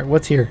 Alright,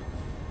 what's here?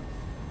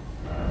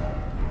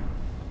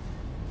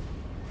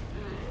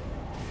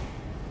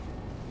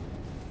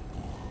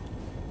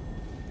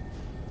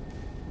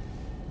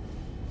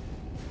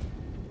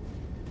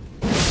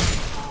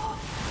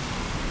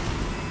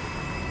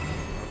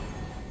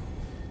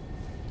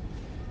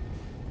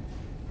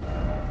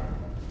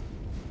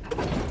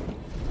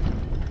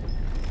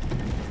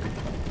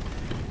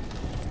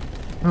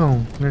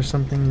 Oh, there's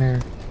something there.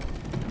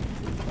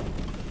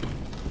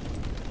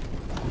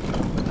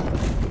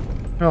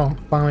 Oh,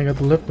 finally got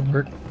the lift to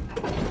work.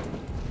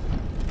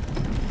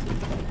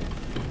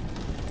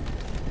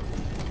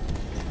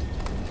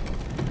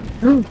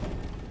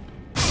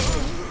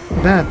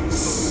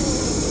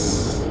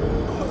 That's...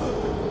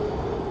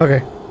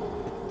 Okay.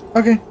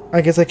 Okay,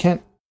 I guess I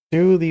can't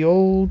do the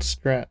old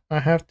strat. I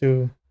have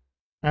to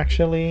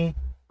actually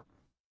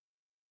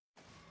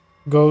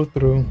go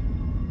through.